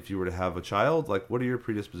out if you were to have a child, like what are your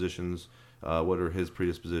predispositions, what are his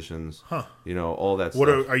predispositions, all that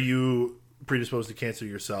stuff. Are you predisposed to cancer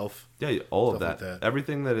yourself? Yeah, all of that. Like that.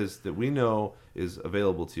 Everything that we know is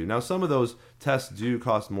available to you. Now, some of those tests do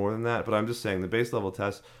cost more than that, but I'm just saying the base level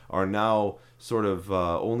tests are now sort of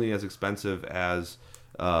only as expensive as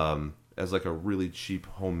like a really cheap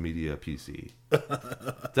home media PC.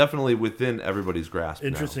 Definitely within everybody's grasp.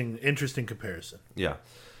 Interesting comparison. Yeah.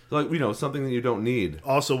 Like, something that you don't need.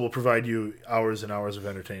 Also will provide you hours and hours of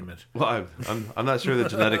entertainment. Well, I'm not sure the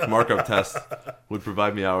genetic markup test would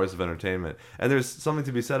provide me hours of entertainment. And there's something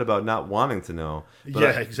to be said about not wanting to know. But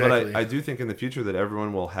exactly. But I do think in the future that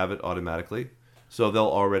everyone will have it automatically, so they'll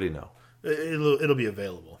already know. It'll be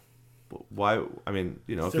available. Why? I mean,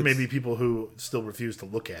 there may be people who still refuse to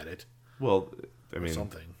look at it. Well, I mean,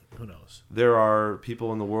 something. Who knows? There are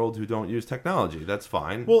people in the world who don't use technology. That's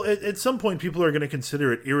fine. Well, at some point, people are going to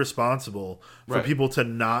consider it irresponsible for people to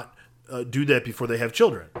not do that before they have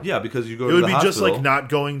children. Yeah, because you go to the hospital. It would be just like not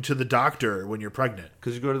going to the doctor when you're pregnant.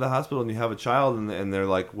 Because you go to the hospital and you have a child, and they're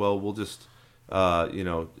like, well, we'll just charge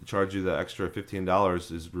you the extra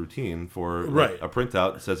 $15 is routine for a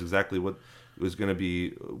printout that says exactly what is going to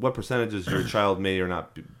be, what percentages your child may or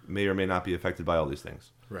may not be affected by all these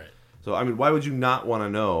things. Right. So, I mean, why would you not want to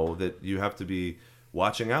know that you have to be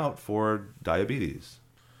watching out for diabetes?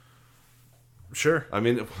 Sure. I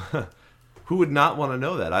mean, who would not want to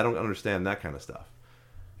know that? I don't understand that kind of stuff.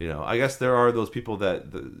 I guess there are those people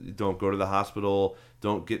that don't go to the hospital,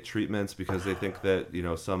 don't get treatments because they think that,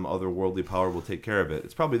 some otherworldly power will take care of it.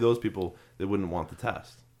 It's probably those people that wouldn't want the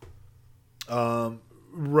test.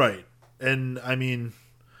 Right. And, I mean,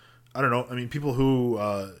 I don't know. I mean, people who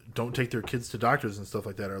don't take their kids to doctors and stuff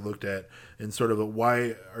like that are looked at in sort of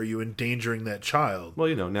why are you endangering that child?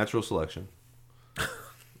 Well, natural selection.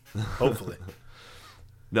 Hopefully.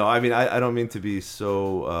 No, I mean, I don't mean to be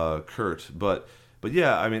so curt, but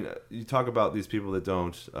yeah, I mean, you talk about these people that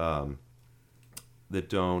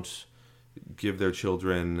don't give their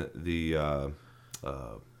children the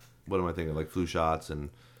what am I thinking, like flu shots and.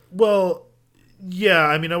 Well, yeah,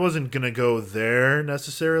 I mean, I wasn't going to go there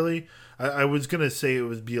necessarily. I was going to say it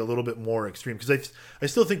would be a little bit more extreme because I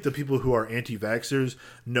still think the people who are anti-vaxxers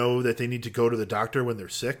know that they need to go to the doctor when they're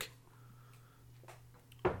sick.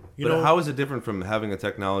 But how is it different from having a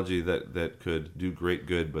technology that could do great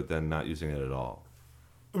good but then not using it at all?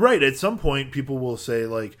 Right. At some point, people will say,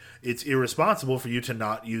 like, it's irresponsible for you to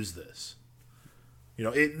not use this.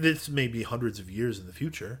 This may be hundreds of years in the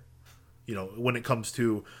future, when it comes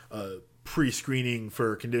to pre-screening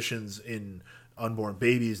for conditions in unborn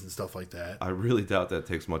babies and stuff like that. I really doubt that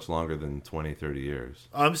takes much longer than 20, 30 years.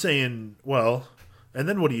 I'm saying, well, and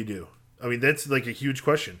then what do you do? I mean, that's like a huge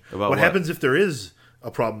question. What happens if there is a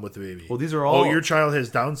problem with the baby? Well, these are all... your child has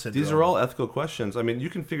Down syndrome. These are all ethical questions. I mean, you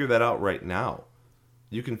can figure that out right now.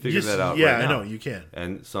 You can figure that out right now. Yeah, I know, you can.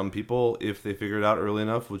 And some people, if they figure it out early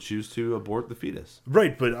enough, would choose to abort the fetus.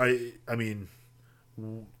 Right, but I mean,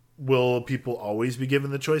 will people always be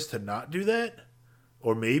given the choice to not do that?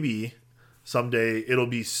 Or maybe someday it'll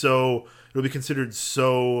be considered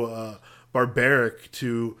so barbaric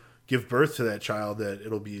to give birth to that child that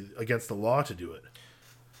it'll be against the law to do it.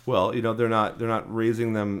 Well, they're not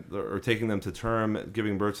raising them or taking them to term,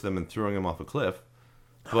 giving birth to them and throwing them off a cliff.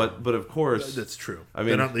 But of course, that's true. I mean,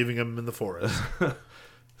 they're not leaving them in the forest.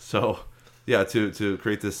 So, yeah, to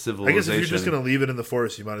create this civilization. I guess if you're just going to leave it in the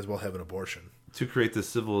forest, you might as well have an abortion. To create this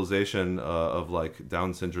civilization of like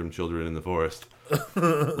Down syndrome children in the forest,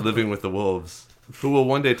 living with the wolves, who will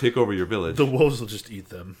one day take over your village. The wolves will just eat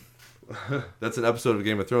them. That's an episode of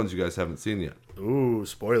Game of Thrones you guys haven't seen yet. Ooh,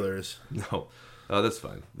 spoilers. No, that's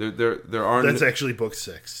fine. There are. That's actually book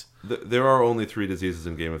 6. There are only 3 diseases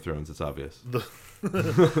in Game of Thrones. It's obvious.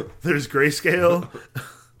 There's grayscale.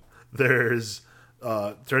 There's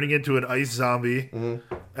turning into an ice zombie,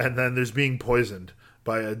 and then there's being poisoned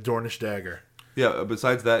by a Dornish dagger. Yeah.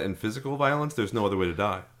 Besides that, in physical violence, there's no other way to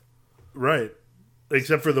die. Right.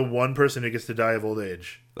 Except for the one person who gets to die of old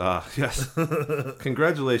age. Yes.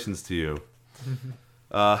 Congratulations to you.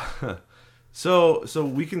 So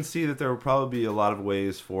we can see that there will probably be a lot of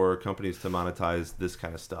ways for companies to monetize this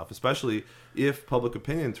kind of stuff, especially if public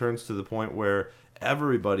opinion turns to the point where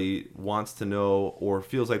everybody wants to know or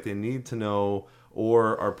feels like they need to know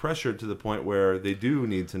or are pressured to the point where they do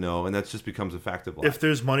need to know, and that just becomes a fact of life. If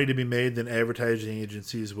there's money to be made, then advertising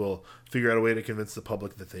agencies will figure out a way to convince the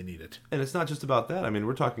public that they need it. And it's not just about that. I mean,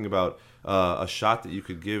 we're talking about a shot that you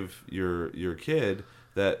could give your kid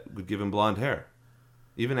that would give him blonde hair,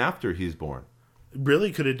 even after he's born.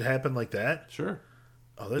 Really? Could it happen like that? Sure.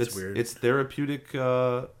 Oh, that's weird. It's therapeutic.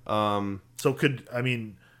 So I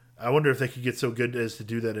wonder if they could get so good as to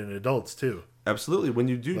do that in adults too. Absolutely. When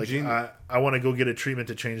you do I want to go get a treatment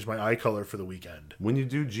to change my eye color for the weekend. When you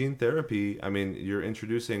do gene therapy, I mean, you're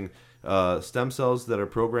introducing stem cells that are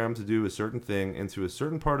programmed to do a certain thing into a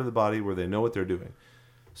certain part of the body where they know what they're doing.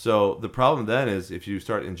 So the problem then is if you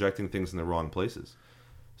start injecting things in the wrong places.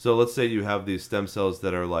 So let's say you have these stem cells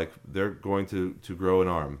that are like, they're going to grow an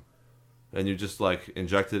arm, and you just like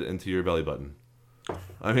inject it into your belly button.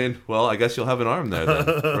 I mean, well, I guess you'll have an arm there then,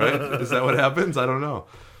 right? Is that what happens? I don't know.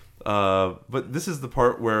 But this is the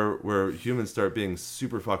part where humans start being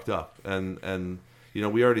super fucked up, and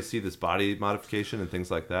we already see this body modification and things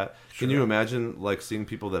like that. Sure. Can you imagine like seeing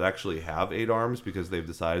people that actually have 8 arms because they've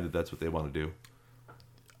decided that that's what they want to do?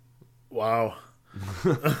 Wow.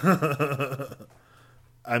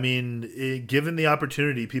 I mean, given the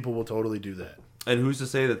opportunity, people will totally do that. And who's to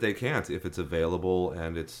say that they can't if it's available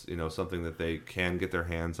and it's something that they can get their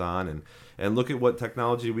hands on, and look at what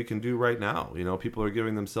technology we can do right now. People are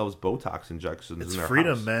giving themselves Botox injections in their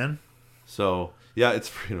freedom, house. Man. So yeah, it's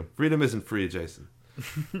freedom. Freedom isn't free, Jason.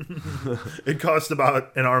 It costs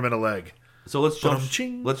about an arm and a leg. So let's jump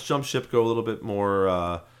ship. Go a little bit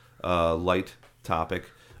more light topic,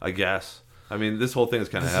 I guess. I mean, this whole thing is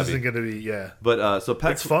kind of heavy. This isn't going to be, yeah. But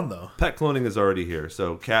it's fun though. Pet cloning is already here.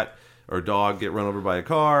 So cat or dog get run over by a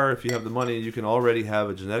car. If you have the money, you can already have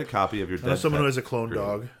a genetic copy of your dead pet. Someone who has a clone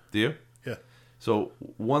dog. Do you? Yeah. So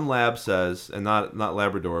one lab says, and not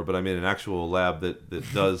Labrador, but I mean an actual lab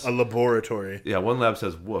that does a laboratory. Yeah, one lab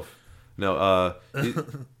says woof. No,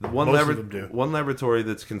 one laboratory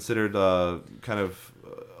that's considered kind of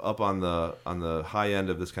up on the high end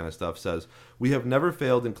of this kind of stuff says we have never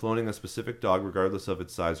failed in cloning a specific dog regardless of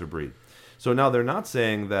its size or breed. So now they're not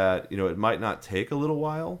saying that it might not take a little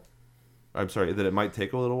while. I'm sorry, that it might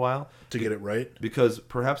take a little while to get it right, because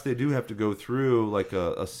perhaps they do have to go through like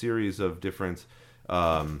a series of different.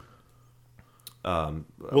 Well,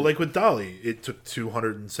 like with Dolly, it took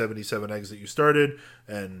 277 eggs that you started,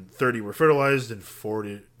 and 30 were fertilized, and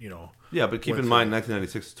 40, Yeah, but keep in mind,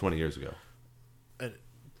 1996 is 20 years ago. And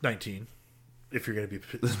 19, if you're going to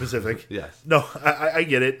be specific. Yes. No, I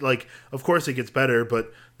get it. Like, of course it gets better,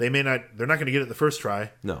 but they're not going to get it the first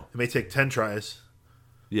try. No. It may take 10 tries.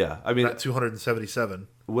 Yeah, I mean, not 277.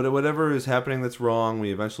 Whatever is happening that's wrong,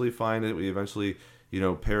 we eventually find it. We eventually,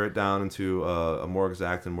 pare it down into a more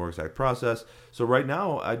exact process. So right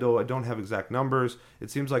now, I don't have exact numbers. It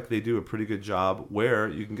seems like they do a pretty good job where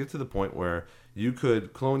you can get to the point where you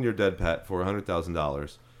could clone your dead pet for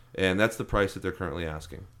 $100,000, and that's the price that they're currently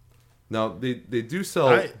asking. Now they do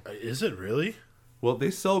sell. Is it really? Well,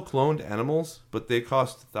 they sell cloned animals, but they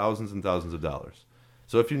cost thousands and thousands of dollars.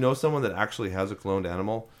 So if you know someone that actually has a cloned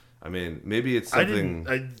animal, I mean, maybe it's something.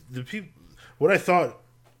 What I thought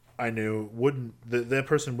I knew that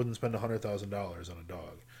person wouldn't spend $100,000 on a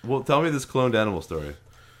dog. Well, tell me this cloned animal story.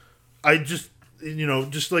 I just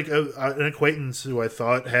like an acquaintance who I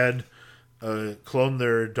thought had cloned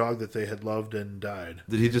their dog that they had loved and died.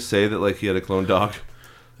 Did he just say that like he had a cloned dog?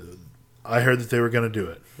 I heard that they were going to do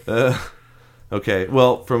it. Okay,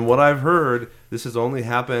 well, from what I've heard, this has only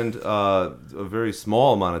happened a very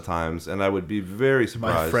small amount of times, and I would be very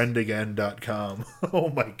surprised. MyFriendAgain.com. Oh,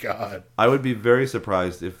 my God. I would be very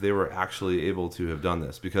surprised if they were actually able to have done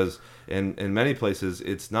this, because in many places,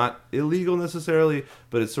 it's not illegal necessarily,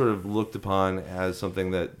 but it's sort of looked upon as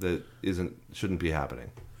something that shouldn't be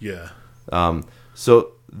happening. Yeah.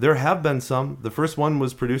 So there have been some. The first one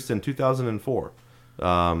was produced in 2004.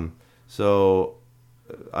 So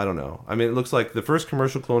I don't know. I mean, it looks like the first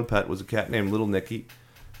commercial cloned pet was a cat named Little Nicky.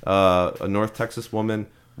 A North Texas woman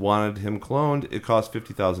wanted him cloned. It cost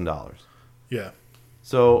 $50,000. Yeah.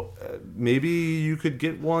 So maybe you could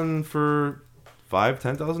get one for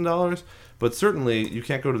 $10,000, but certainly you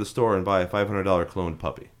can't go to the store and buy a $500 cloned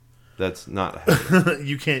puppy. That's not happening.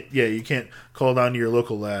 You can't call down to your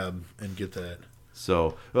local lab and get that.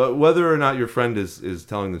 So whether or not your friend is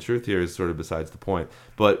telling the truth here is sort of besides the point.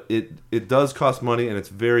 But it does cost money, and it's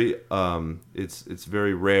very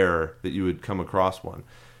very rare that you would come across one.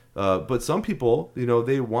 But some people,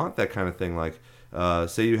 they want that kind of thing. Like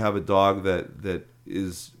say you have a dog that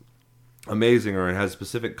is amazing, or it has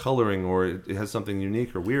specific coloring, or it has something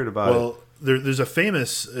unique or weird about it. Well, there's a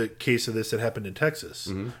famous case of this that happened in Texas.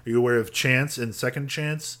 Mm-hmm. Are you aware of Chance and Second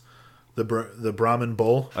Chance? The Brahmin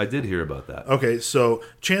bull? I did hear about that. Okay, so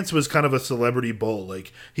Chance was kind of a celebrity bull.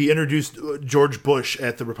 Like, he introduced George Bush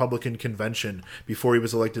at the Republican convention before he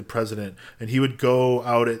was elected president, and he would go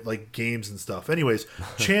out at, like, games and stuff. Anyways,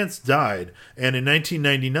 Chance died, and in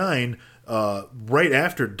 1999, right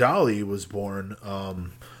after Dolly was born,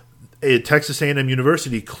 Texas A&M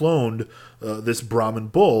University cloned this Brahmin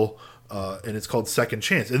bull, and it's called Second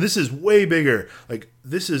Chance. And this is way bigger. Like,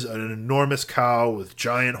 this is an enormous cow with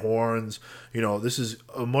giant horns. This is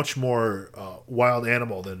a much more wild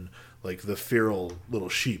animal than, like, the feral little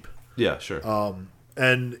sheep. Yeah, sure.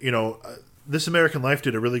 And, This American Life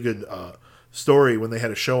did a really good story when they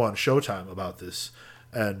had a show on Showtime about this.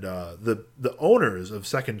 And the owners of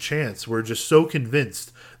Second Chance were just so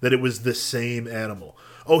convinced that it was the same animal.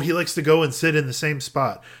 Oh, he likes to go and sit in the same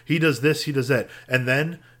spot. He does this, he does that. And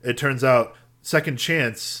then it turns out Second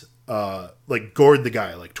Chance gored the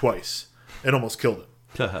guy like twice and almost killed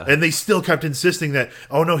him. And they still kept insisting that,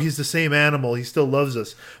 oh no, he's the same animal. He still loves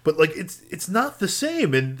us. But like it's not the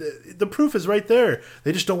same, and the proof is right there.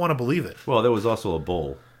 They just don't want to believe it. Well, there was also a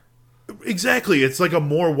bull. Exactly. It's like a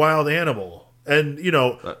more wild animal. And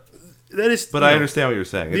that is. But I understand what you're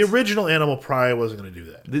saying. The original animal probably wasn't going to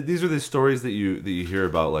do that. These are the stories that you hear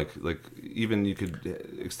about. Like even you could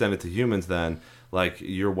extend it to humans. Then, like,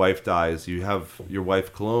 your wife dies, you have your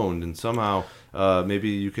wife cloned, and somehow maybe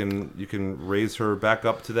you can raise her back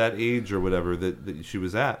up to that age or whatever that she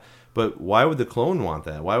was at. But why would the clone want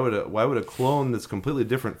that? Why would a clone that's completely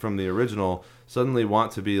different from the original suddenly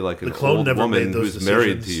want to be like an old woman who's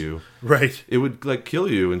married to you? Right. It would like kill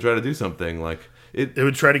you and try to do something like. It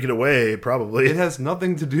would try to get away, probably. It has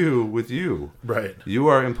nothing to do with you. Right. You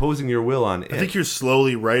are imposing your will on it. I think you're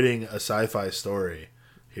slowly writing a sci-fi story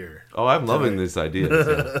here. Oh, I'm loving these ideas.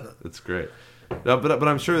 Yeah. It's great. No, but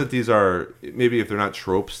I'm sure that these are, maybe if they're not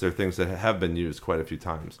tropes, they're things that have been used quite a few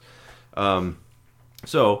times.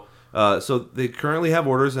 So they currently have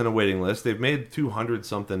orders and a waiting list. They've made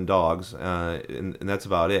 200-something dogs, and that's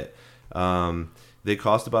about it. They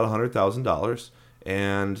cost about $100,000.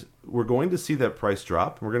 And we're going to see that price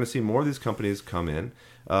drop. We're going to see more of these companies come in.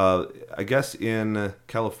 I guess in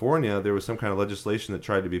California, there was some kind of legislation that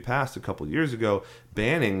tried to be passed a couple of years ago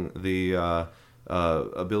banning the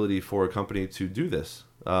ability for a company to do this.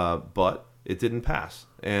 But it didn't pass.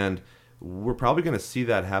 And we're probably going to see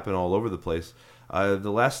that happen all over the place.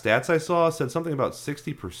 The last stats I saw said something about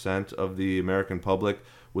 60% of the American public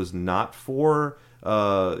was not for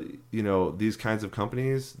these kinds of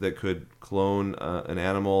companies that could clone an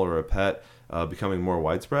animal or a pet becoming more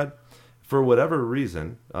widespread for whatever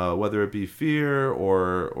reason, whether it be fear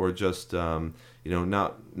or just not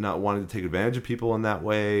wanting to take advantage of people in that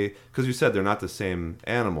way. Because you said they're not the same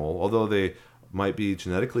animal, although they might be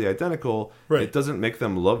genetically identical. Right. It doesn't make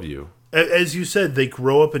them love you. As you said, they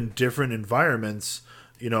grow up in different environments.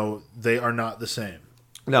 They are not the same.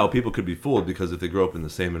 Now, people could be fooled because if they grow up in the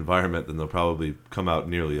same environment, then they'll probably come out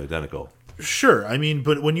nearly identical. Sure. I mean,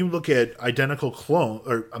 but when you look at identical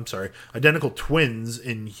twins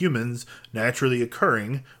in humans naturally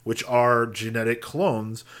occurring, which are genetic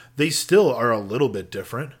clones, they still are a little bit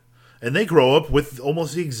different. And they grow up with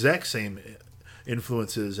almost the exact same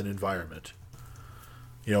influences and environment.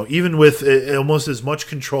 Even with almost as much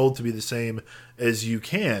control to be the same as you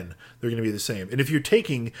can, they're going to be the same. And if you're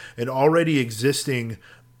taking an already existing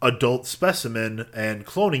adult specimen and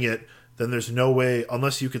cloning it, then there's no way,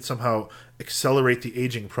 unless you could somehow accelerate the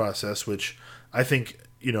aging process, which I think,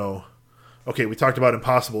 okay, we talked about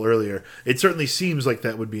impossible earlier. It certainly seems like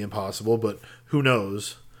that would be impossible, but who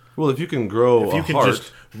knows? Well, if you can grow if you can heart,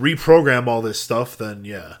 just reprogram all this stuff, then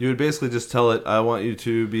yeah. You would basically just tell it, I want you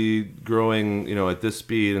to be growing, at this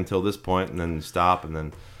speed until this point, and then stop, and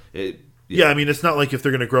then it... Yeah, I mean, it's not like if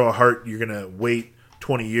they're going to grow a heart, you're going to wait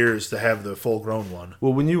 20 years to have the full-grown one.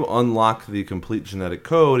 Well, when you unlock the complete genetic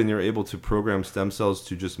code and you're able to program stem cells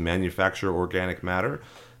to just manufacture organic matter,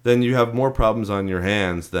 then you have more problems on your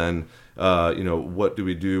hands than, what do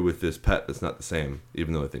we do with this pet that's not the same,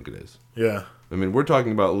 even though I think it is. Yeah. I mean, we're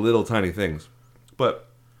talking about little tiny things, but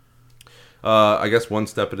I guess one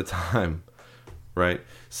step at a time, right?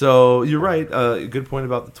 So you're right. Good point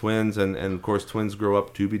about the twins, and of course, twins grow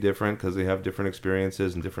up to be different because they have different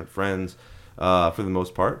experiences and different friends for the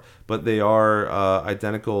most part. But they are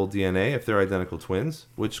identical DNA if they're identical twins,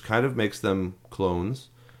 which kind of makes them clones.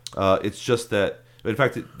 It's just that, in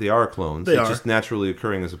fact, they are clones. It's just naturally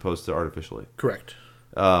occurring as opposed to artificially. Correct.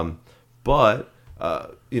 But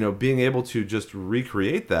being able to just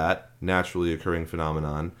recreate that naturally occurring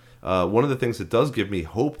phenomenon, one of the things that does give me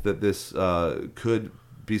hope that this could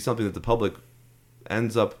be something that the public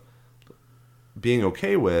ends up being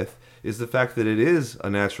okay with is the fact that it is a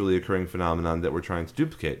naturally occurring phenomenon that we're trying to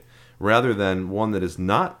duplicate, rather than one that is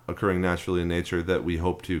not occurring naturally in nature that we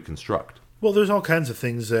hope to construct. Well, there's all kinds of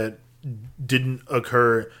things that didn't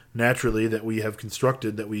occur naturally that we have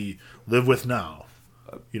constructed that we live with now.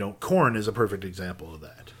 Corn is a perfect example of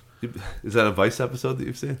that. Is that a Vice episode that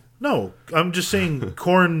you've seen? No, I'm just saying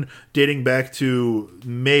corn dating back to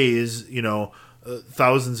maize,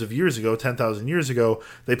 thousands of years ago, 10,000 years ago,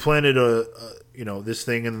 they planted this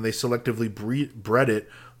thing and then they selectively bred it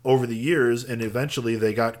over the years, and eventually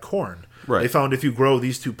they got corn. Right. They found if you grow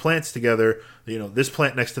these two plants together, this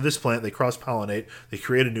plant next to this plant, they cross-pollinate, they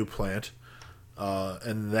create a new plant,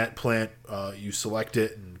 and that plant, you select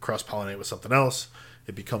it and cross-pollinate with something else,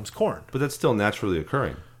 it becomes corn. But that's still naturally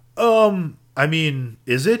occurring. I mean,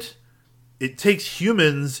 is it? It takes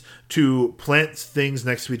humans to plant things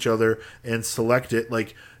next to each other and select it.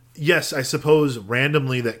 Like, yes, I suppose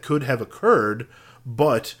randomly that could have occurred,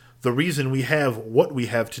 but the reason we have what we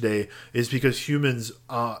have today is because humans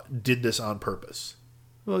did this on purpose.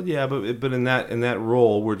 Well, yeah, but in that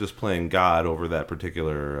role, we're just playing God over that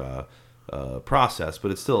particular process. But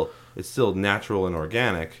it's still natural and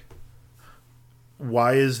organic.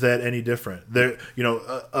 Why is that any different?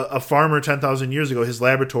 A farmer 10,000 years ago, his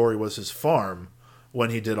laboratory was his farm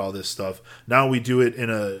when he did all this stuff. Now we do it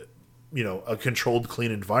in a controlled,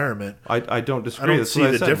 clean environment. I don't disagree. I don't see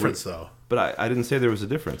the difference, though. But I didn't say there was a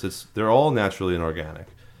difference. They're all naturally inorganic.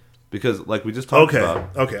 Because, like we just talked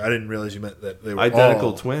about... Okay, I didn't realize you meant that they were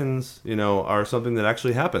identical twins, are something that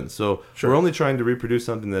actually happens. So We're only trying to reproduce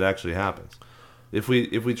something that actually happens. If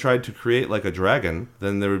we tried to create like a dragon,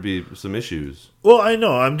 then there would be some issues. Well, I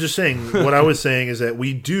know. I'm just saying, what I was saying is that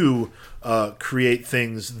we do create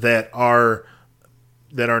things that are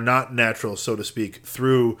not natural, so to speak,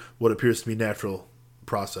 through what appears to be natural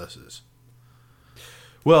processes.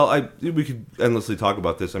 Well, we could endlessly talk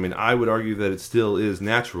about this. I mean, I would argue that it still is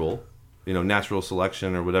natural. Natural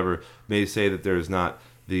selection or whatever may say that there is not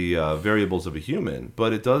the variables of a human,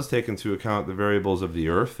 but it does take into account the variables of the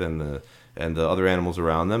earth and the other animals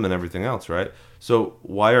around them and everything else, right? So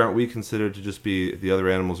why aren't we considered to just be the other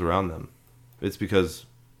animals around them? It's because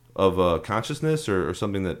of consciousness or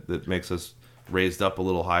something that makes us raised up a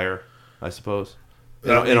little higher, I suppose,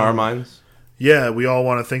 in our minds. Yeah, we all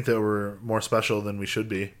want to think that we're more special than we should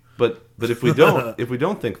be. But if we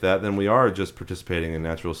don't think that, then we are just participating in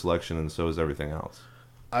natural selection, and so is everything else.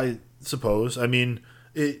 I suppose. I mean,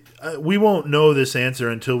 we won't know this answer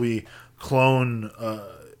until we clone,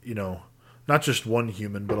 not just one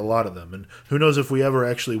human, but a lot of them. And who knows if we ever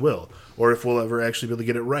actually will, or if we'll ever actually be able to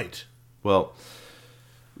get it right. Well,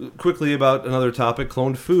 quickly about another topic,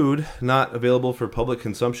 cloned food, not available for public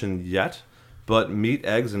consumption yet, but meat,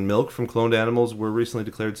 eggs, and milk from cloned animals were recently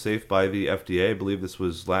declared safe by the FDA. I believe this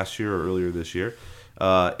was last year or earlier this year.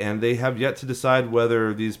 And they have yet to decide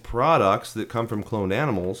whether these products that come from cloned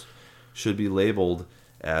animals should be labeled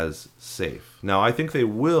as safe. Now, I think they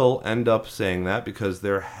will end up saying that because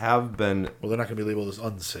there have been... Well, they're not going to be labeled as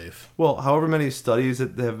unsafe. Well, however many studies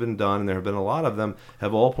that have been done, and there have been a lot of them,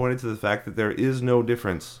 have all pointed to the fact that there is no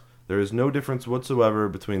difference. There is no difference whatsoever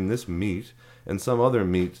between this meat and some other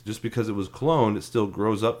meat. Just because it was cloned, it still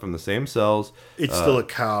grows up from the same cells. It's still a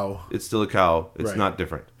cow. It's still a cow. It's right. Not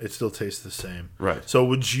different. It still tastes the same. Right. So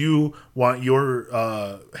would you want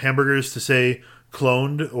your hamburgers to say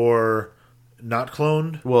cloned or not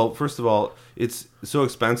cloned? Well, first of all, it's so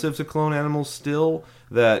expensive to clone animals still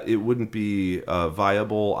that it wouldn't be a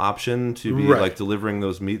viable option to be Right. like delivering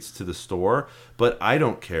those meats to the store. But I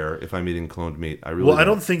don't care if I'm eating cloned meat. I really I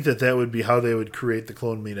don't think that would be how they would create the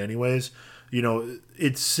cloned meat anyways.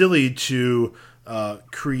 It's silly to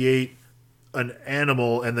create an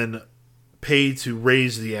animal and then pay to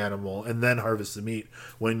raise the animal and then harvest the meat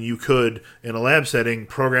when you could, in a lab setting,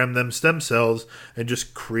 program them stem cells and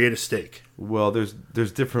just create a steak. Well,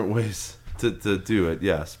 there's different ways to do it,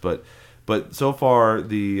 yes, but so far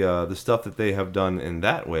the stuff that they have done in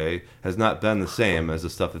that way has not been the same as the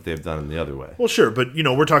stuff that they've done in the other way. Well, sure, but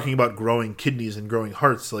we're talking about growing kidneys and growing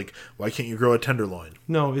hearts. Like, why can't you grow a tenderloin?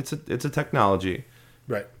 No, it's a technology.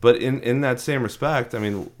 Right. But in that same respect, I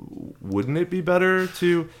mean, wouldn't it be better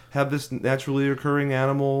to have this naturally occurring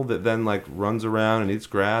animal that then like runs around and eats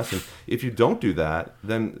grass? And if you don't do that,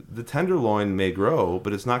 then the tenderloin may grow,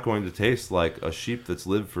 but it's not going to taste like a sheep that's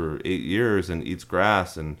lived for 8 years and eats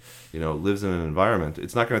grass and lives in an environment.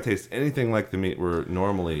 It's not going to taste anything like the meat we're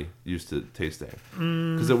normally used to tasting,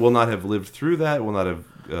 because it will not have lived through that. It will not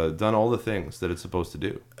have done all the things that it's supposed to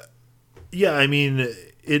do. Yeah, I mean,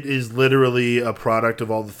 it is literally a product of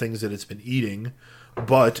all the things that it's been eating.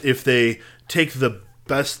 But if they take the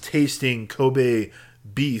best tasting Kobe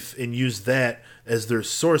beef and use that as their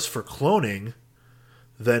source for cloning,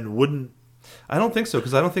 then wouldn't... I don't think so,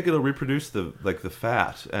 because I don't think it'll reproduce the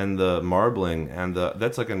fat and the marbling and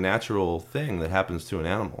that's like a natural thing that happens to an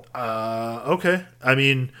animal. Okay. I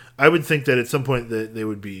mean, I would think that at some point that they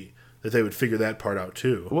would figure that part out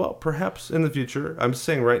too. Well, perhaps in the future. I'm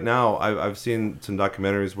saying right now, I've seen some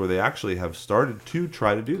documentaries where they actually have started to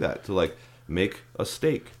try to do that, to like make a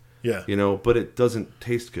steak. Yeah. But it doesn't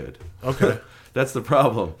taste good. Okay. That's the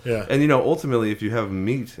problem. Yeah. And ultimately, if you have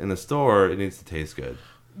meat in a store, it needs to taste good.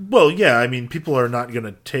 Well, yeah. I mean, people are not going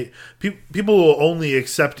to take. People will only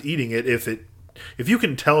accept eating it if you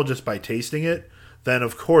can tell just by tasting it. Then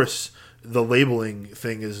of course the labeling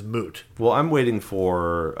thing is moot. Well, I'm waiting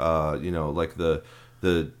for like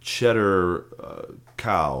the cheddar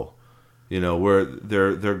cow, where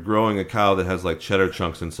they're growing a cow that has like cheddar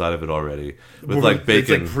chunks inside of it already with like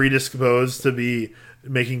bacon. It's like predisposed to be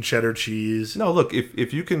making cheddar cheese. No, look,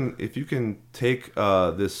 if you can take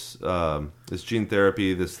this gene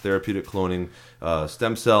therapy, this therapeutic cloning,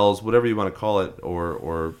 stem cells, whatever you want to call it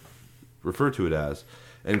or refer to it as,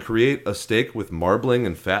 and create a steak with marbling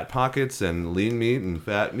and fat pockets and lean meat and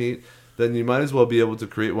fat meat, then you might as well be able to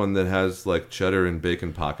create one that has like cheddar and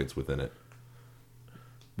bacon pockets within it.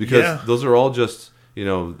 Because those are all just,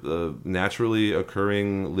 naturally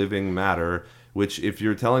occurring living matter, which if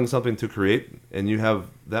you're telling something to create and you have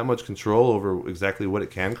that much control over exactly what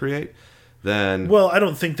it can create, then... Well, I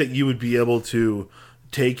don't think that you would be able to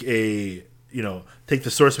take the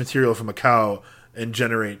source material from a cow and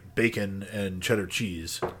generate bacon and cheddar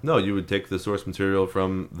cheese. No, you would take the source material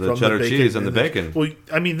from the cheddar cheese and the bacon. Well,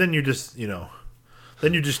 I mean, then you're just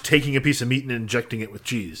taking a piece of meat and injecting it with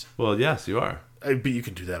cheese. Well, yes, you are. But you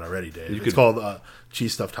can do that already, Dave. It's called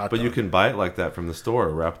cheese stuffed hot dog. But you can buy it like that from the store,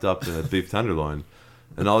 wrapped up in a beef tenderloin,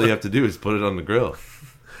 and all you have to do is put it on the grill.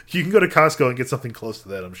 You can go to Costco and get something close to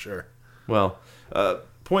that, I'm sure. Well,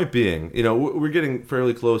 point being, we're getting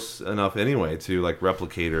fairly close enough anyway to like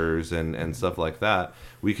replicators and stuff like that.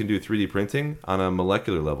 We can do 3D printing on a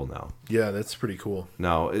molecular level now. Yeah, that's pretty cool.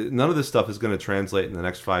 Now, none of this stuff is going to translate in the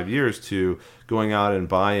next 5 years to going out and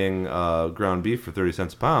buying ground beef for 30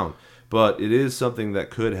 cents a pound. But it is something that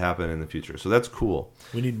could happen in the future. So that's cool.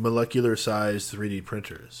 We need molecular-sized 3D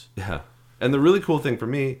printers. Yeah. And the really cool thing for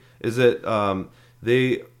me is that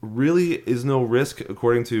they really is no risk,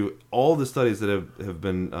 according to all the studies that have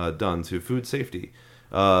been done to food safety.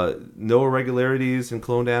 No irregularities in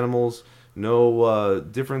cloned animals, no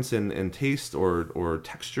difference in taste or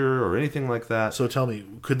texture or anything like that. So tell me,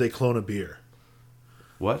 could they clone a beer?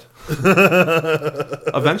 What?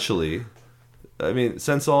 Eventually. I mean,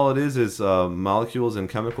 since all it is molecules and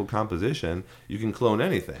chemical composition, you can clone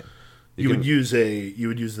anything. You would use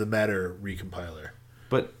the matter recompiler.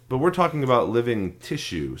 But we're talking about living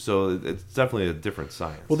tissue, so it's definitely a different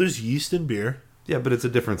science. Well, there's yeast in beer. Yeah, but it's a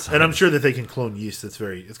different science. And I'm sure that they can clone yeast. It's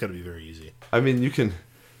got to be very easy. I mean, you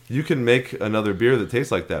can make another beer that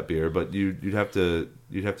tastes like that beer, but you'd have to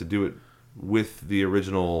do it with the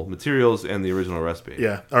original materials and the original recipe.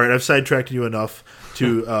 Yeah. All right, I've sidetracked you enough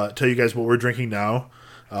to tell you guys what we're drinking now.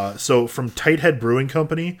 So from Tighthead Brewing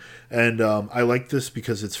Company, and I like this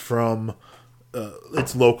because it's from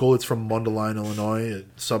it's local. It's from Mundelein, Illinois, a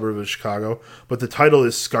suburb of Chicago. But the title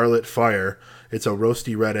is Scarlet Fire. It's a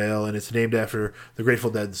roasty red ale, and it's named after the Grateful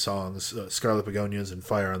Dead songs "Scarlet Begonias" and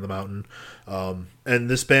 "Fire on the Mountain." And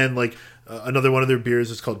this band, another one of their beers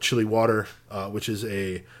is called Chili Water, which is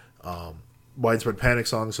a Widespread Panic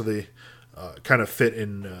song. So they kind of fit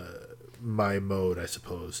in my mode, I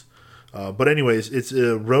suppose. But anyways, it's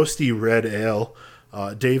a roasty red ale.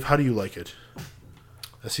 Dave, how do you like it?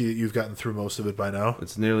 I see that you've gotten through most of it by now.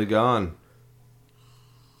 It's nearly gone.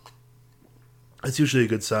 It's usually a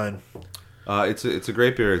good sign. It's a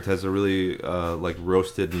great beer. It has a really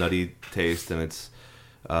roasted, nutty taste, and it's.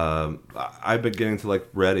 I've been getting to like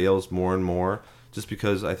red ales more and more, just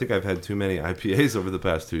because I think I've had too many IPAs over the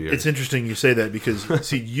past 2 years. It's interesting you say that because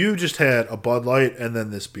see, you just had a Bud Light and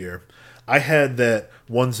then this beer. I had that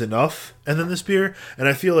One's Enough and then this beer, and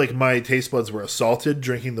I feel like my taste buds were assaulted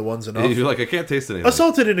drinking the One's Enough. You're like, I can't taste anything.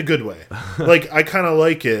 Assaulted in a good way. Like, I kind of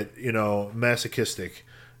like it, masochistic.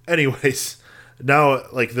 Anyways, now,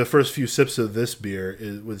 like, the first few sips of this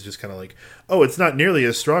beer was just kind of like, oh, it's not nearly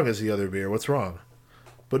as strong as the other beer. What's wrong?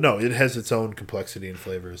 But no, it has its own complexity and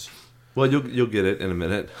flavors. Well, you'll get it in a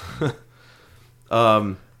minute.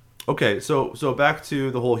 Okay, so back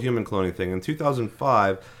to the whole human cloning thing. In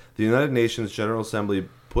 2005, the United Nations General Assembly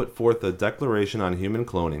put forth a declaration on human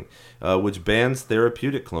cloning, which bans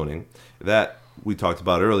therapeutic cloning. That we talked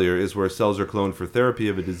about earlier is where cells are cloned for therapy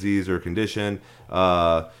of a disease or condition,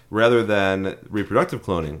 rather than reproductive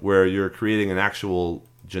cloning, where you're creating an actual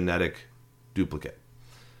genetic duplicate.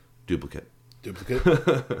 Duplicate.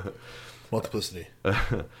 Multiplicity.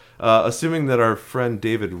 Assuming that our friend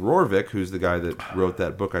David Rorvik, who's the guy that wrote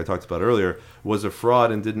that book I talked about earlier, was a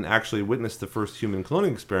fraud and didn't actually witness the first human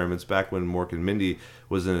cloning experiments back when Mork and Mindy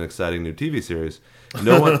was in an exciting new TV series.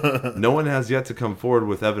 No one has yet to come forward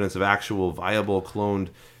with evidence of actual viable cloned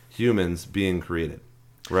humans being created.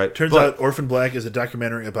 Right? Turns out Orphan Black is a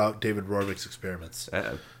documentary about David Rorvik's experiments.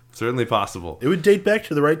 Certainly possible. It would date back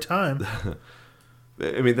to the right time.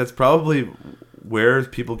 I mean, that's probably where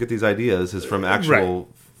people get these ideas, is from actual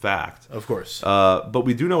fact. Of course. But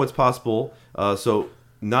we do know it's possible. So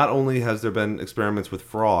not only has there been experiments with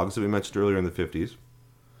frogs that we mentioned earlier in the 50s,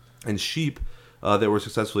 and sheep that were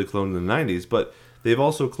successfully cloned in the 90s, but they've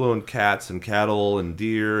also cloned cats and cattle and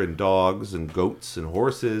deer and dogs and goats and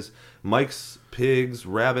horses, mice, pigs,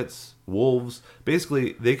 rabbits, wolves.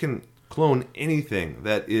 Basically, they can clone anything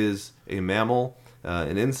that is a mammal,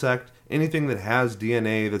 an insect. Anything that has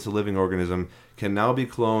DNA that's a living organism can now be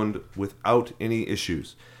cloned without any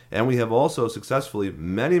issues. And we have also successfully,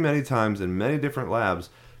 many, many times in many different labs,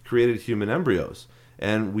 created human embryos.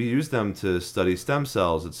 And we use them to study stem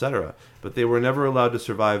cells, etc. But they were never allowed to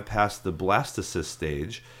survive past the blastocyst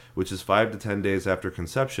stage, which is 5 to 10 days after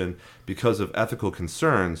conception, because of ethical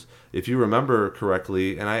concerns. If you remember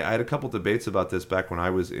correctly, and I had a couple debates about this back when I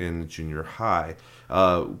was in junior high,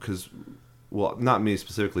 because... well, not me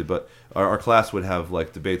specifically, but our class would have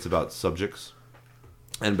like debates about subjects.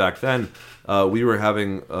 And back then, we were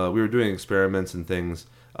doing experiments and things.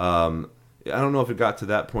 I don't know if it got to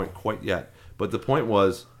that point quite yet, but the point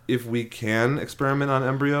was, if we can experiment on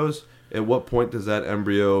embryos, at what point does that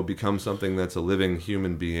embryo become something that's a living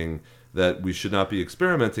human being that we should not be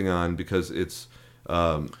experimenting on because it's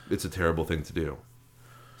a terrible thing to do?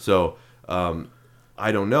 So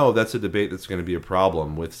I don't know. That's a debate that's going to be a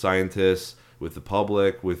problem with scientists, with the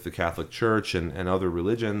public, with the Catholic Church, and other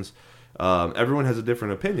religions. Everyone has a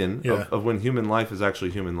different opinion of when human life is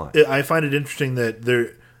actually human life. I find it interesting that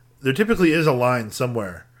there typically is a line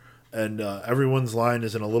somewhere, and everyone's line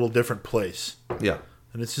is in a little different place. Yeah.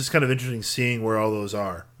 And it's just kind of interesting seeing where all those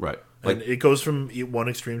are. Right. And it goes from one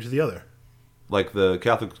extreme to the other. Like the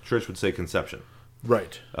Catholic Church would say conception.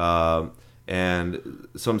 Right. And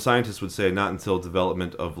some scientists would say not until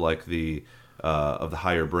development of like the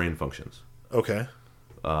higher brain functions. Okay.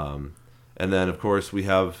 And then, of course, we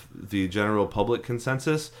have the general public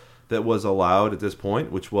consensus that was allowed at this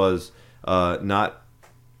point, which was not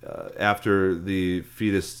after the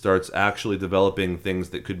fetus starts actually developing things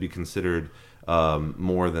that could be considered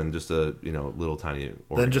more than just a little tiny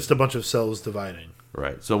organism. Than just a bunch of cells dividing.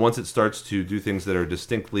 Right. So once it starts to do things that are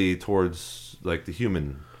distinctly towards like the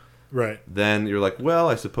human. Right. Then you're like, well,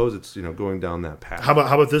 I suppose it's going down that path. How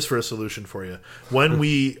about this for a solution for you? When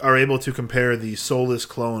we are able to compare the soulless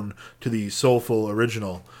clone to the soulful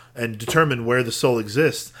original and determine where the soul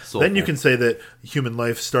exists, then you can say that human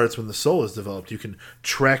life starts when the soul is developed. You can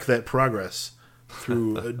track that progress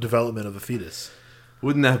through development of a fetus.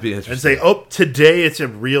 Wouldn't that be interesting? And say, oh, today it's a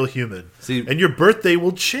real human. See, and your birthday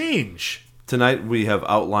will change. Tonight we have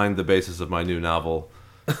outlined the basis of my new novel.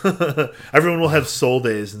 Everyone will have soul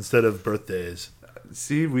days instead of birthdays.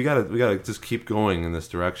 See, we gotta just keep going in this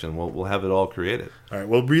direction. We'll have it all created. All right,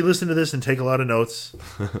 well, re-listen to this and take a lot of notes.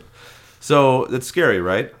 So that's scary,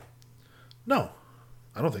 right? No,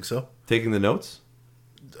 I don't think so. Taking the notes?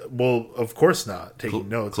 Well, of course not. Taking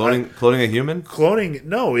notes. Cloning a human? Cloning?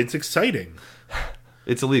 No, it's exciting.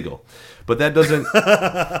 It's illegal, but that doesn't.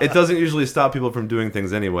 It doesn't usually stop people from doing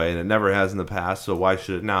things anyway, and it never has in the past. So why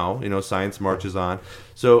should it now? Science marches on.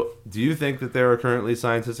 So, do you think that there are currently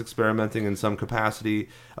scientists experimenting in some capacity,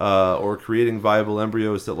 or creating viable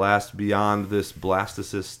embryos that last beyond this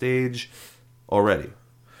blastocyst stage already?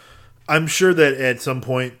 I'm sure that at some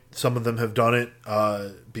point some of them have done it,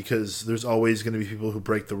 because there's always going to be people who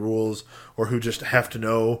break the rules or who just have to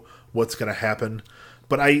know what's going to happen.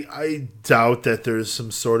 But I doubt that there's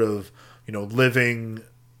some sort of, living,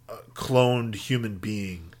 cloned human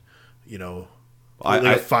being, like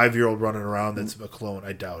a 5-year-old running around that's a clone.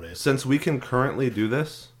 I doubt it. Since we can currently do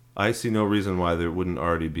this, I see no reason why there wouldn't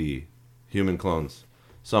already be human clones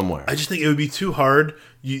somewhere. I just think it would be too hard.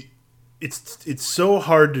 It's so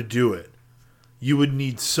hard to do it. You would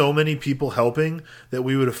need so many people helping that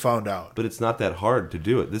we would have found out. But it's not that hard to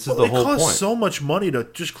do it. This is the whole point. It costs so much money to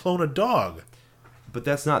just clone a dog. But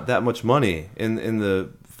that's not that much money in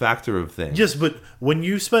the factor of things. Yes, but when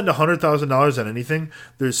you spend $100,000 on anything,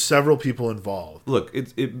 there's several people involved. Look,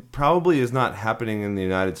 it probably is not happening in the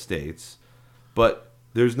United States, but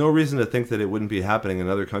there's no reason to think that it wouldn't be happening in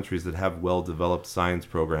other countries that have well-developed science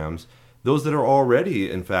programs, those that are already,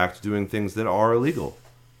 in fact, doing things that are illegal.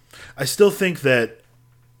 I still think that,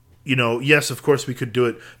 yes, of course we could do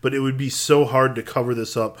it, but it would be so hard to cover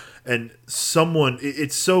this up, and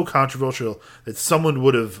it's so controversial that someone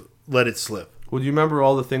would have let it slip. Well, do you remember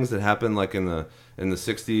all the things that happened like in the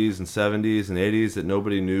 60s and 70s and 80s that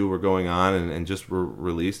nobody knew were going on and just were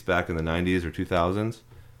released back in the 90s or 2000s?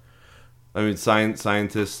 I mean,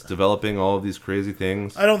 scientists developing all of these crazy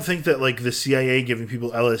things. I don't think that the CIA giving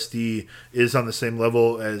people LSD is on the same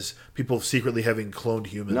level as people secretly having cloned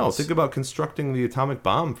humans. No, think about constructing the atomic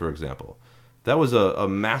bomb, for example. That was a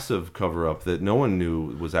massive cover-up that no one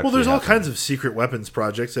knew was actually there's happening. all kinds of secret weapons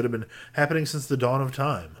projects that have been happening since the dawn of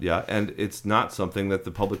time. Yeah, and it's not something that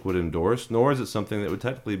the public would endorse, nor is it something that would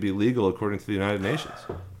technically be legal according to the United Nations.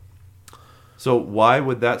 So why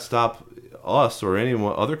would that stop us or any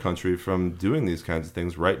other country from doing these kinds of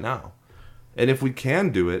things right now? And if we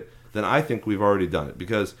can do it, then I think we've already done it,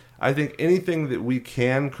 because I think anything that we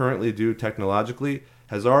can currently do technologically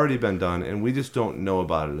has already been done, and we just don't know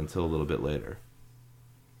about it until a little bit later.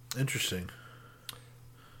 Interesting.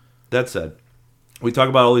 That said, we talk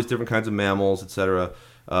about all these different kinds of mammals, etc.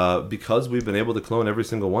 Because we've been able to clone every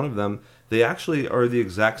single one of them, they actually are the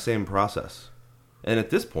exact same process. And at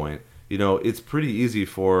this point, it's pretty easy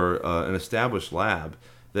for an established lab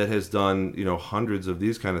that has done, hundreds of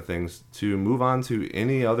these kind of things to move on to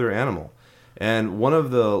any other animal. And one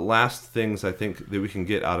of the last things I think that we can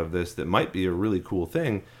get out of this that might be a really cool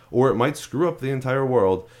thing, or it might screw up the entire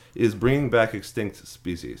world, is bringing back extinct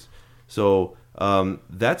species. So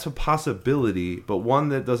that's a possibility, but one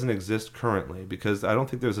that doesn't exist currently, because I don't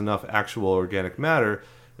think there's enough actual organic matter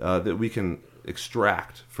that we can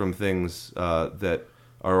extract from things that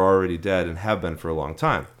are already dead and have been for a long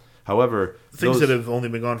time. However, things that have only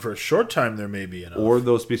been gone for a short time, there may be enough. Or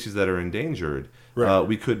those species that are endangered, right.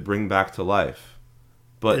 We could bring back to life.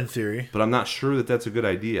 But in theory. But I'm not sure that that's a good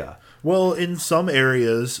idea. Well, in some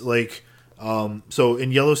areas, so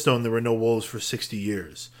in Yellowstone, there were no wolves for 60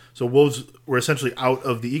 years. So wolves were essentially out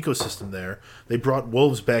of the ecosystem there. They brought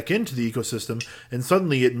wolves back into the ecosystem, and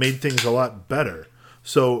suddenly it made things a lot better.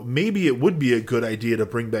 So maybe it would be a good idea to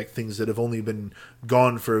bring back things that have only been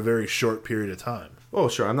gone for a very short period of time. Oh,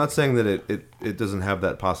 sure. I'm not saying that it doesn't have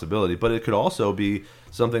that possibility, but it could also be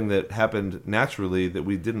something that happened naturally that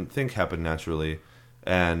we didn't think happened naturally.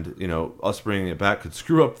 And, us bringing it back could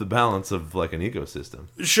screw up the balance of an ecosystem.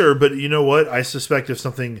 Sure, but you know what? I suspect if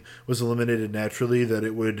something was eliminated naturally, that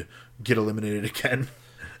it would get eliminated again.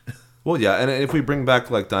 Well, yeah, and if we bring back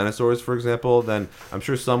dinosaurs, for example, then I'm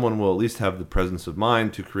sure someone will at least have the presence of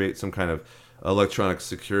mind to create some kind of electronic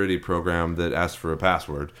security program that asks for a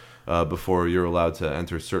password before you're allowed to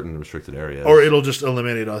enter certain restricted areas. Or it'll just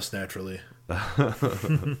eliminate us naturally.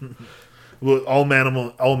 Well, all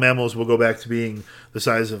mammals will go back to being the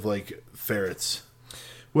size of ferrets.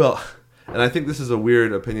 Well, and I think this is a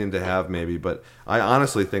weird opinion to have, maybe, but I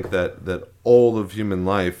honestly think that all of human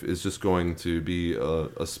life is just going to be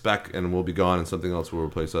a speck and will be gone, and something else will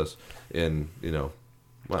replace us in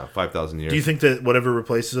 5,000 years. Do you think that whatever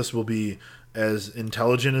replaces us will be as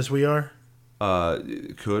intelligent as we are?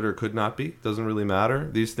 Could or could not be. Doesn't really matter.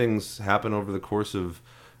 These things happen over the course of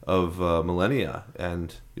millennia,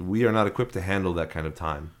 and we are not equipped to handle that kind of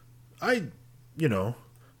time. I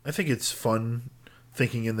think it's fun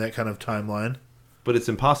thinking in that kind of timeline. But it's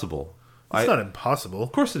impossible. It's not impossible.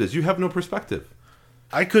 Of course it is. You have no perspective.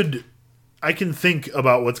 I can think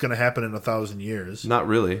about what's going to happen in 1,000 years. Not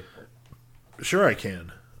really. Sure I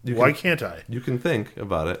can. Why can't I? You can think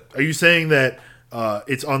about it. Are you saying that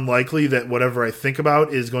it's unlikely that whatever I think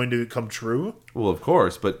about is going to come true? Well, of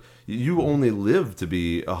course, but you only live to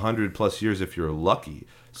be 100+ years if you're lucky.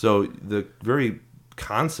 So the very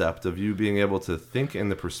concept of you being able to think in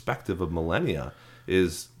the perspective of millennia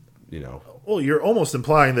is, Well, you're almost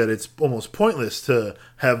implying that it's almost pointless to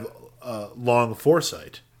have long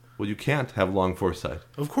foresight. Well, you can't have long foresight.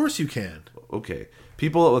 Of course you can. Okay.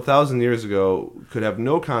 People 1,000 years ago could have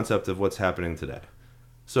no concept of what's happening today.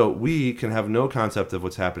 So we can have no concept of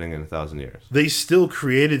what's happening in 1,000 years. They still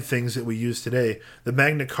created things that we use today. The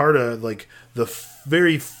Magna Carta, like the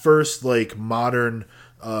very first modern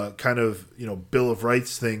kind of Bill of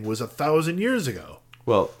Rights thing, was 1,000 years ago.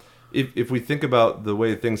 Well, if we think about the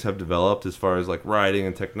way things have developed as far as writing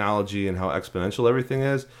and technology and how exponential everything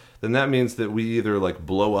is, then that means that we either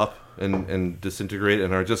blow up and disintegrate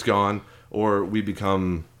and are just gone, or we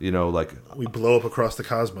become we blow up across the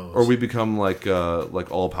cosmos, or we become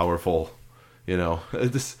all powerful. Well,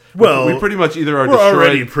 we pretty much either are we're destroyed.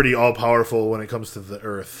 already pretty all powerful when it comes to the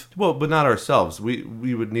Earth. Well, but not ourselves.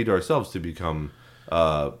 We would need ourselves to become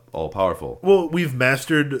all powerful. Well, we've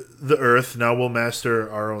mastered the Earth. Now we'll master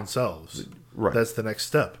our own selves. Right. That's the next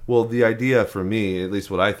step. Well, the idea for me, at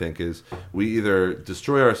least what I think, is we either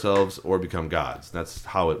destroy ourselves or become gods. That's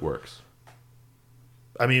how it works.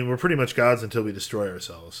 I mean, we're pretty much gods until we destroy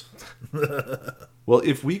ourselves. Well,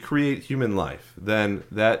 if we create human life, then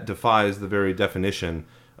that defies the very definition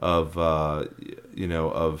of,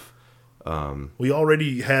 We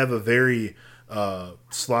already have a very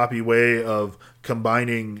sloppy way of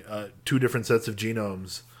combining two different sets of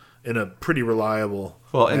genomes in a pretty reliable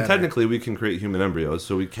manner. Technically we can create human embryos,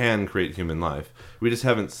 so we can create human life. We just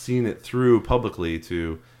haven't seen it through publicly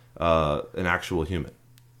to an actual human.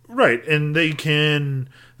 Right, and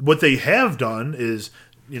what they have done is,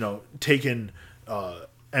 taken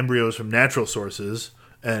embryos from natural sources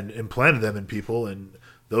and implanted them in people, and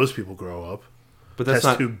those people grow up. But that's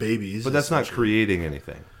test tube babies. But that's not creating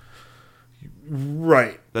anything.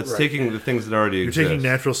 Right. That's taking the things that already exist. You're taking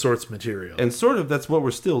natural source material. And sort of that's what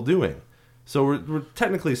we're still doing. So we're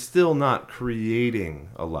technically still not creating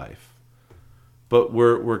a life, but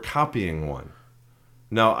we're copying one.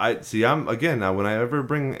 Now, now when I ever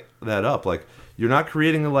bring that up, you're not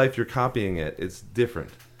creating a life, you're copying it. It's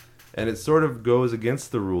different. And it sort of goes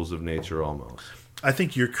against the rules of nature almost. I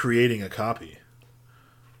think you're creating a copy.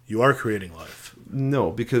 You are creating life.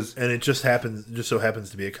 No, because... And it just so happens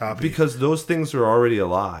to be a copy. Because those things are already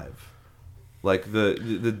alive. Like the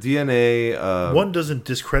DNA... one doesn't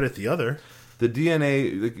discredit the other. The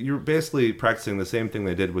DNA... You're basically practicing the same thing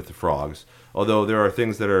they did with the frogs. Although there are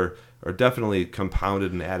things that are definitely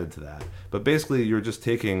compounded and added to that. But basically you're just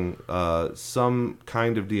taking some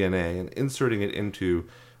kind of DNA and inserting it into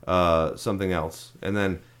something else. And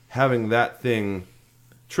then having that thing...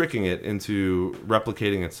 tricking it into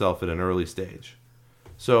replicating itself at an early stage.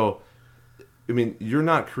 So, I mean, you're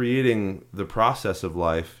not creating the process of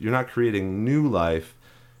life. You're not creating new life.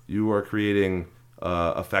 You are creating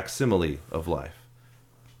a facsimile of life.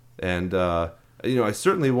 And, I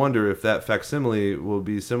certainly wonder if that facsimile will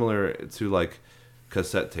be similar to,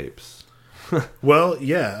 cassette tapes. Well,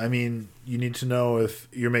 yeah. I mean, you need to know if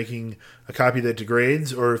you're making a copy that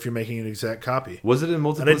degrades or if you're making an exact copy. Was it in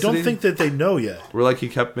multiplicity? And I don't think that they know yet. Where he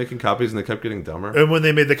kept making copies and they kept getting dumber? And when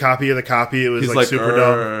they made the copy of the copy, it was super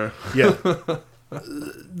dumb. Yeah.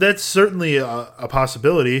 That's certainly a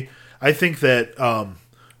possibility. I think that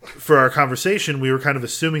for our conversation, we were kind of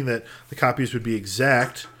assuming that the copies would be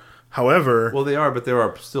exact. However... Well, they are, but there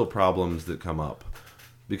are still problems that come up.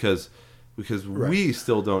 Because we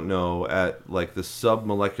still don't know at the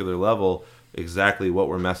submolecular level exactly what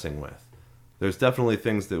we're messing with. There's definitely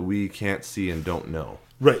things that we can't see and don't know.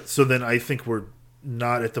 Right. So then I think we're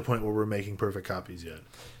not at the point where we're making perfect copies yet.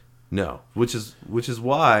 No. Which is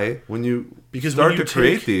why when you start to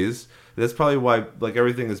create these, that's probably why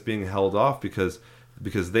everything is being held off because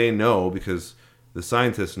they know, because the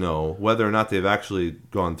scientists know whether or not they've actually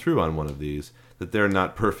gone through on one of these, that they're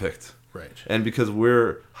not perfect. Right. And because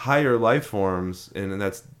we're higher life forms, and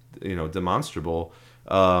that's demonstrable,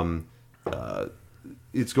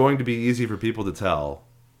 it's going to be easy for people to tell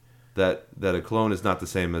that a clone is not the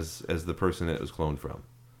same as the person it was cloned from.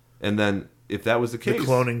 And then if that was the case... The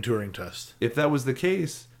cloning Turing test. If that was the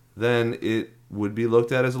case, then it would be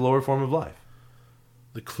looked at as a lower form of life.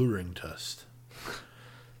 The Turing test.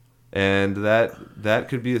 And that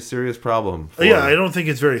could be a serious problem. Yeah, I don't think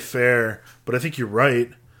it's very fair, but I think you're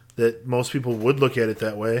right that most people would look at it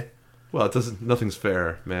that way. Well, it doesn't. Nothing's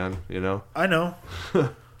fair, man. You know. I know.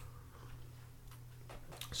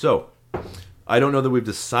 So, I don't know that we've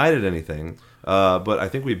decided anything, but I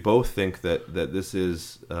think we both think that this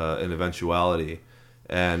is an eventuality,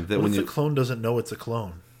 and that what if the clone doesn't know it's a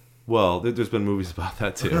clone? Well, there's been movies about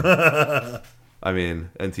that too. I mean,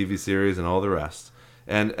 and TV series and all the rest.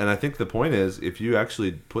 And I think the point is, if you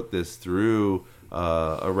actually put this through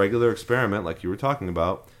a regular experiment like you were talking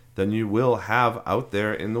about, then you will have out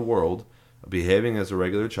there in the world, behaving as a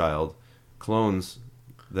regular child, clones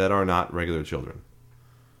that are not regular children.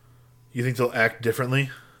 You think they'll act differently?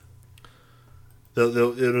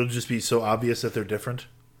 It'll just be so obvious that they're different?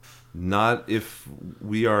 Not if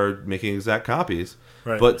we are making exact copies.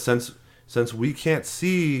 Right. But since we can't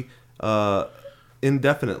see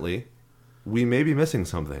indefinitely, we may be missing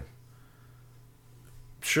something.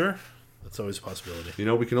 Sure. That's always a possibility. You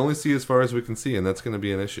know, we can only see as far as we can see, and that's going to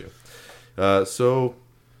be an issue. So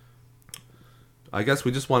I guess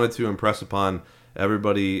we just wanted to impress upon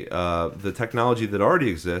everybody the technology that already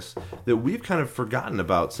exists that we've kind of forgotten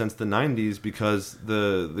about since the 90s, because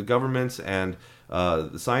the governments and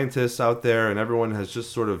the scientists out there and everyone has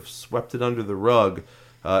just sort of swept it under the rug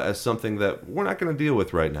as something that we're not going to deal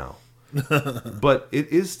with right now. But it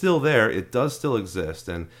is still there. It does still exist,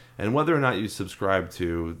 and whether or not you subscribe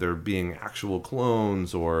to there being actual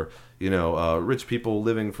clones or rich people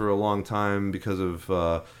living for a long time because of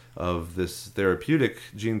this therapeutic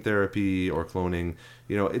gene therapy or cloning,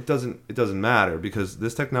 it doesn't matter, because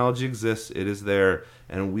this technology exists. It is there,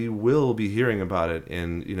 and we will be hearing about it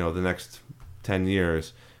in the next 10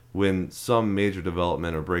 years when some major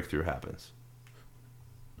development or breakthrough happens.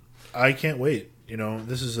 I can't wait.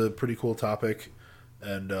 This is a pretty cool topic,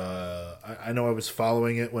 and I know I was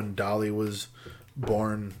following it when Dolly was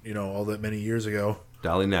born, all that many years ago.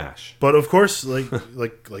 Dolly Nash. But of course, like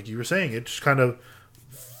you were saying, it just kind of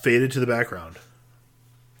faded to the background.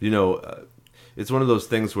 It's one of those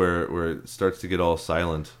things where it starts to get all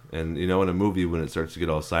silent, and in a movie when it starts to get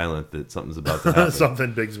all silent, that something's about to happen.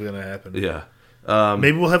 Something big's going to happen. Yeah.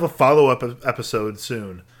 Maybe we'll have a follow-up episode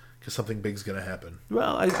soon, because something big's going to happen.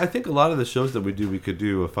 Well, I think a lot of the shows that we could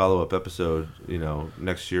do a follow-up episode,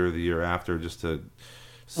 next year or the year after, just to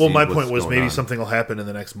see. Well, my point was maybe on. something will happen in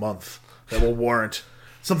the next month that will warrant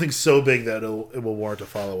something so big that it will warrant a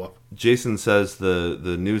follow-up. Jason says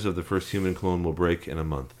the news of the first human clone will break in a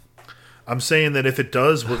month. I'm saying that if it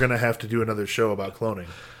does, we're going to have to do another show about cloning.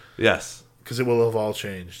 Yes. Because it will have all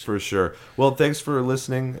changed. For sure. Well, thanks for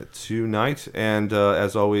listening tonight. And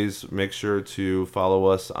as always, make sure to follow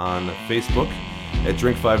us on Facebook at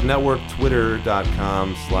Drink5 Network,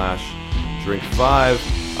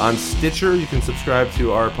 twitter.com/Drink5. On Stitcher, you can subscribe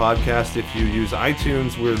to our podcast. If you use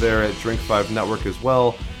iTunes, we're there at Drink5 Network as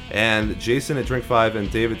well. And Jason at Drink5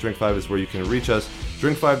 and Dave at Drink5 is where you can reach us.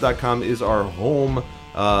 Drink5.com is our home.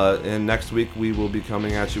 And next week we will be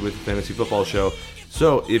coming at you with a fantasy football show.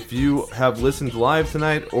 So if you have listened live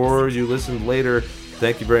tonight or you listened later,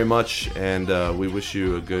 thank you very much, and we wish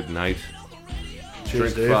you a good night.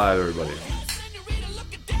 Cheers, Drink5, everybody.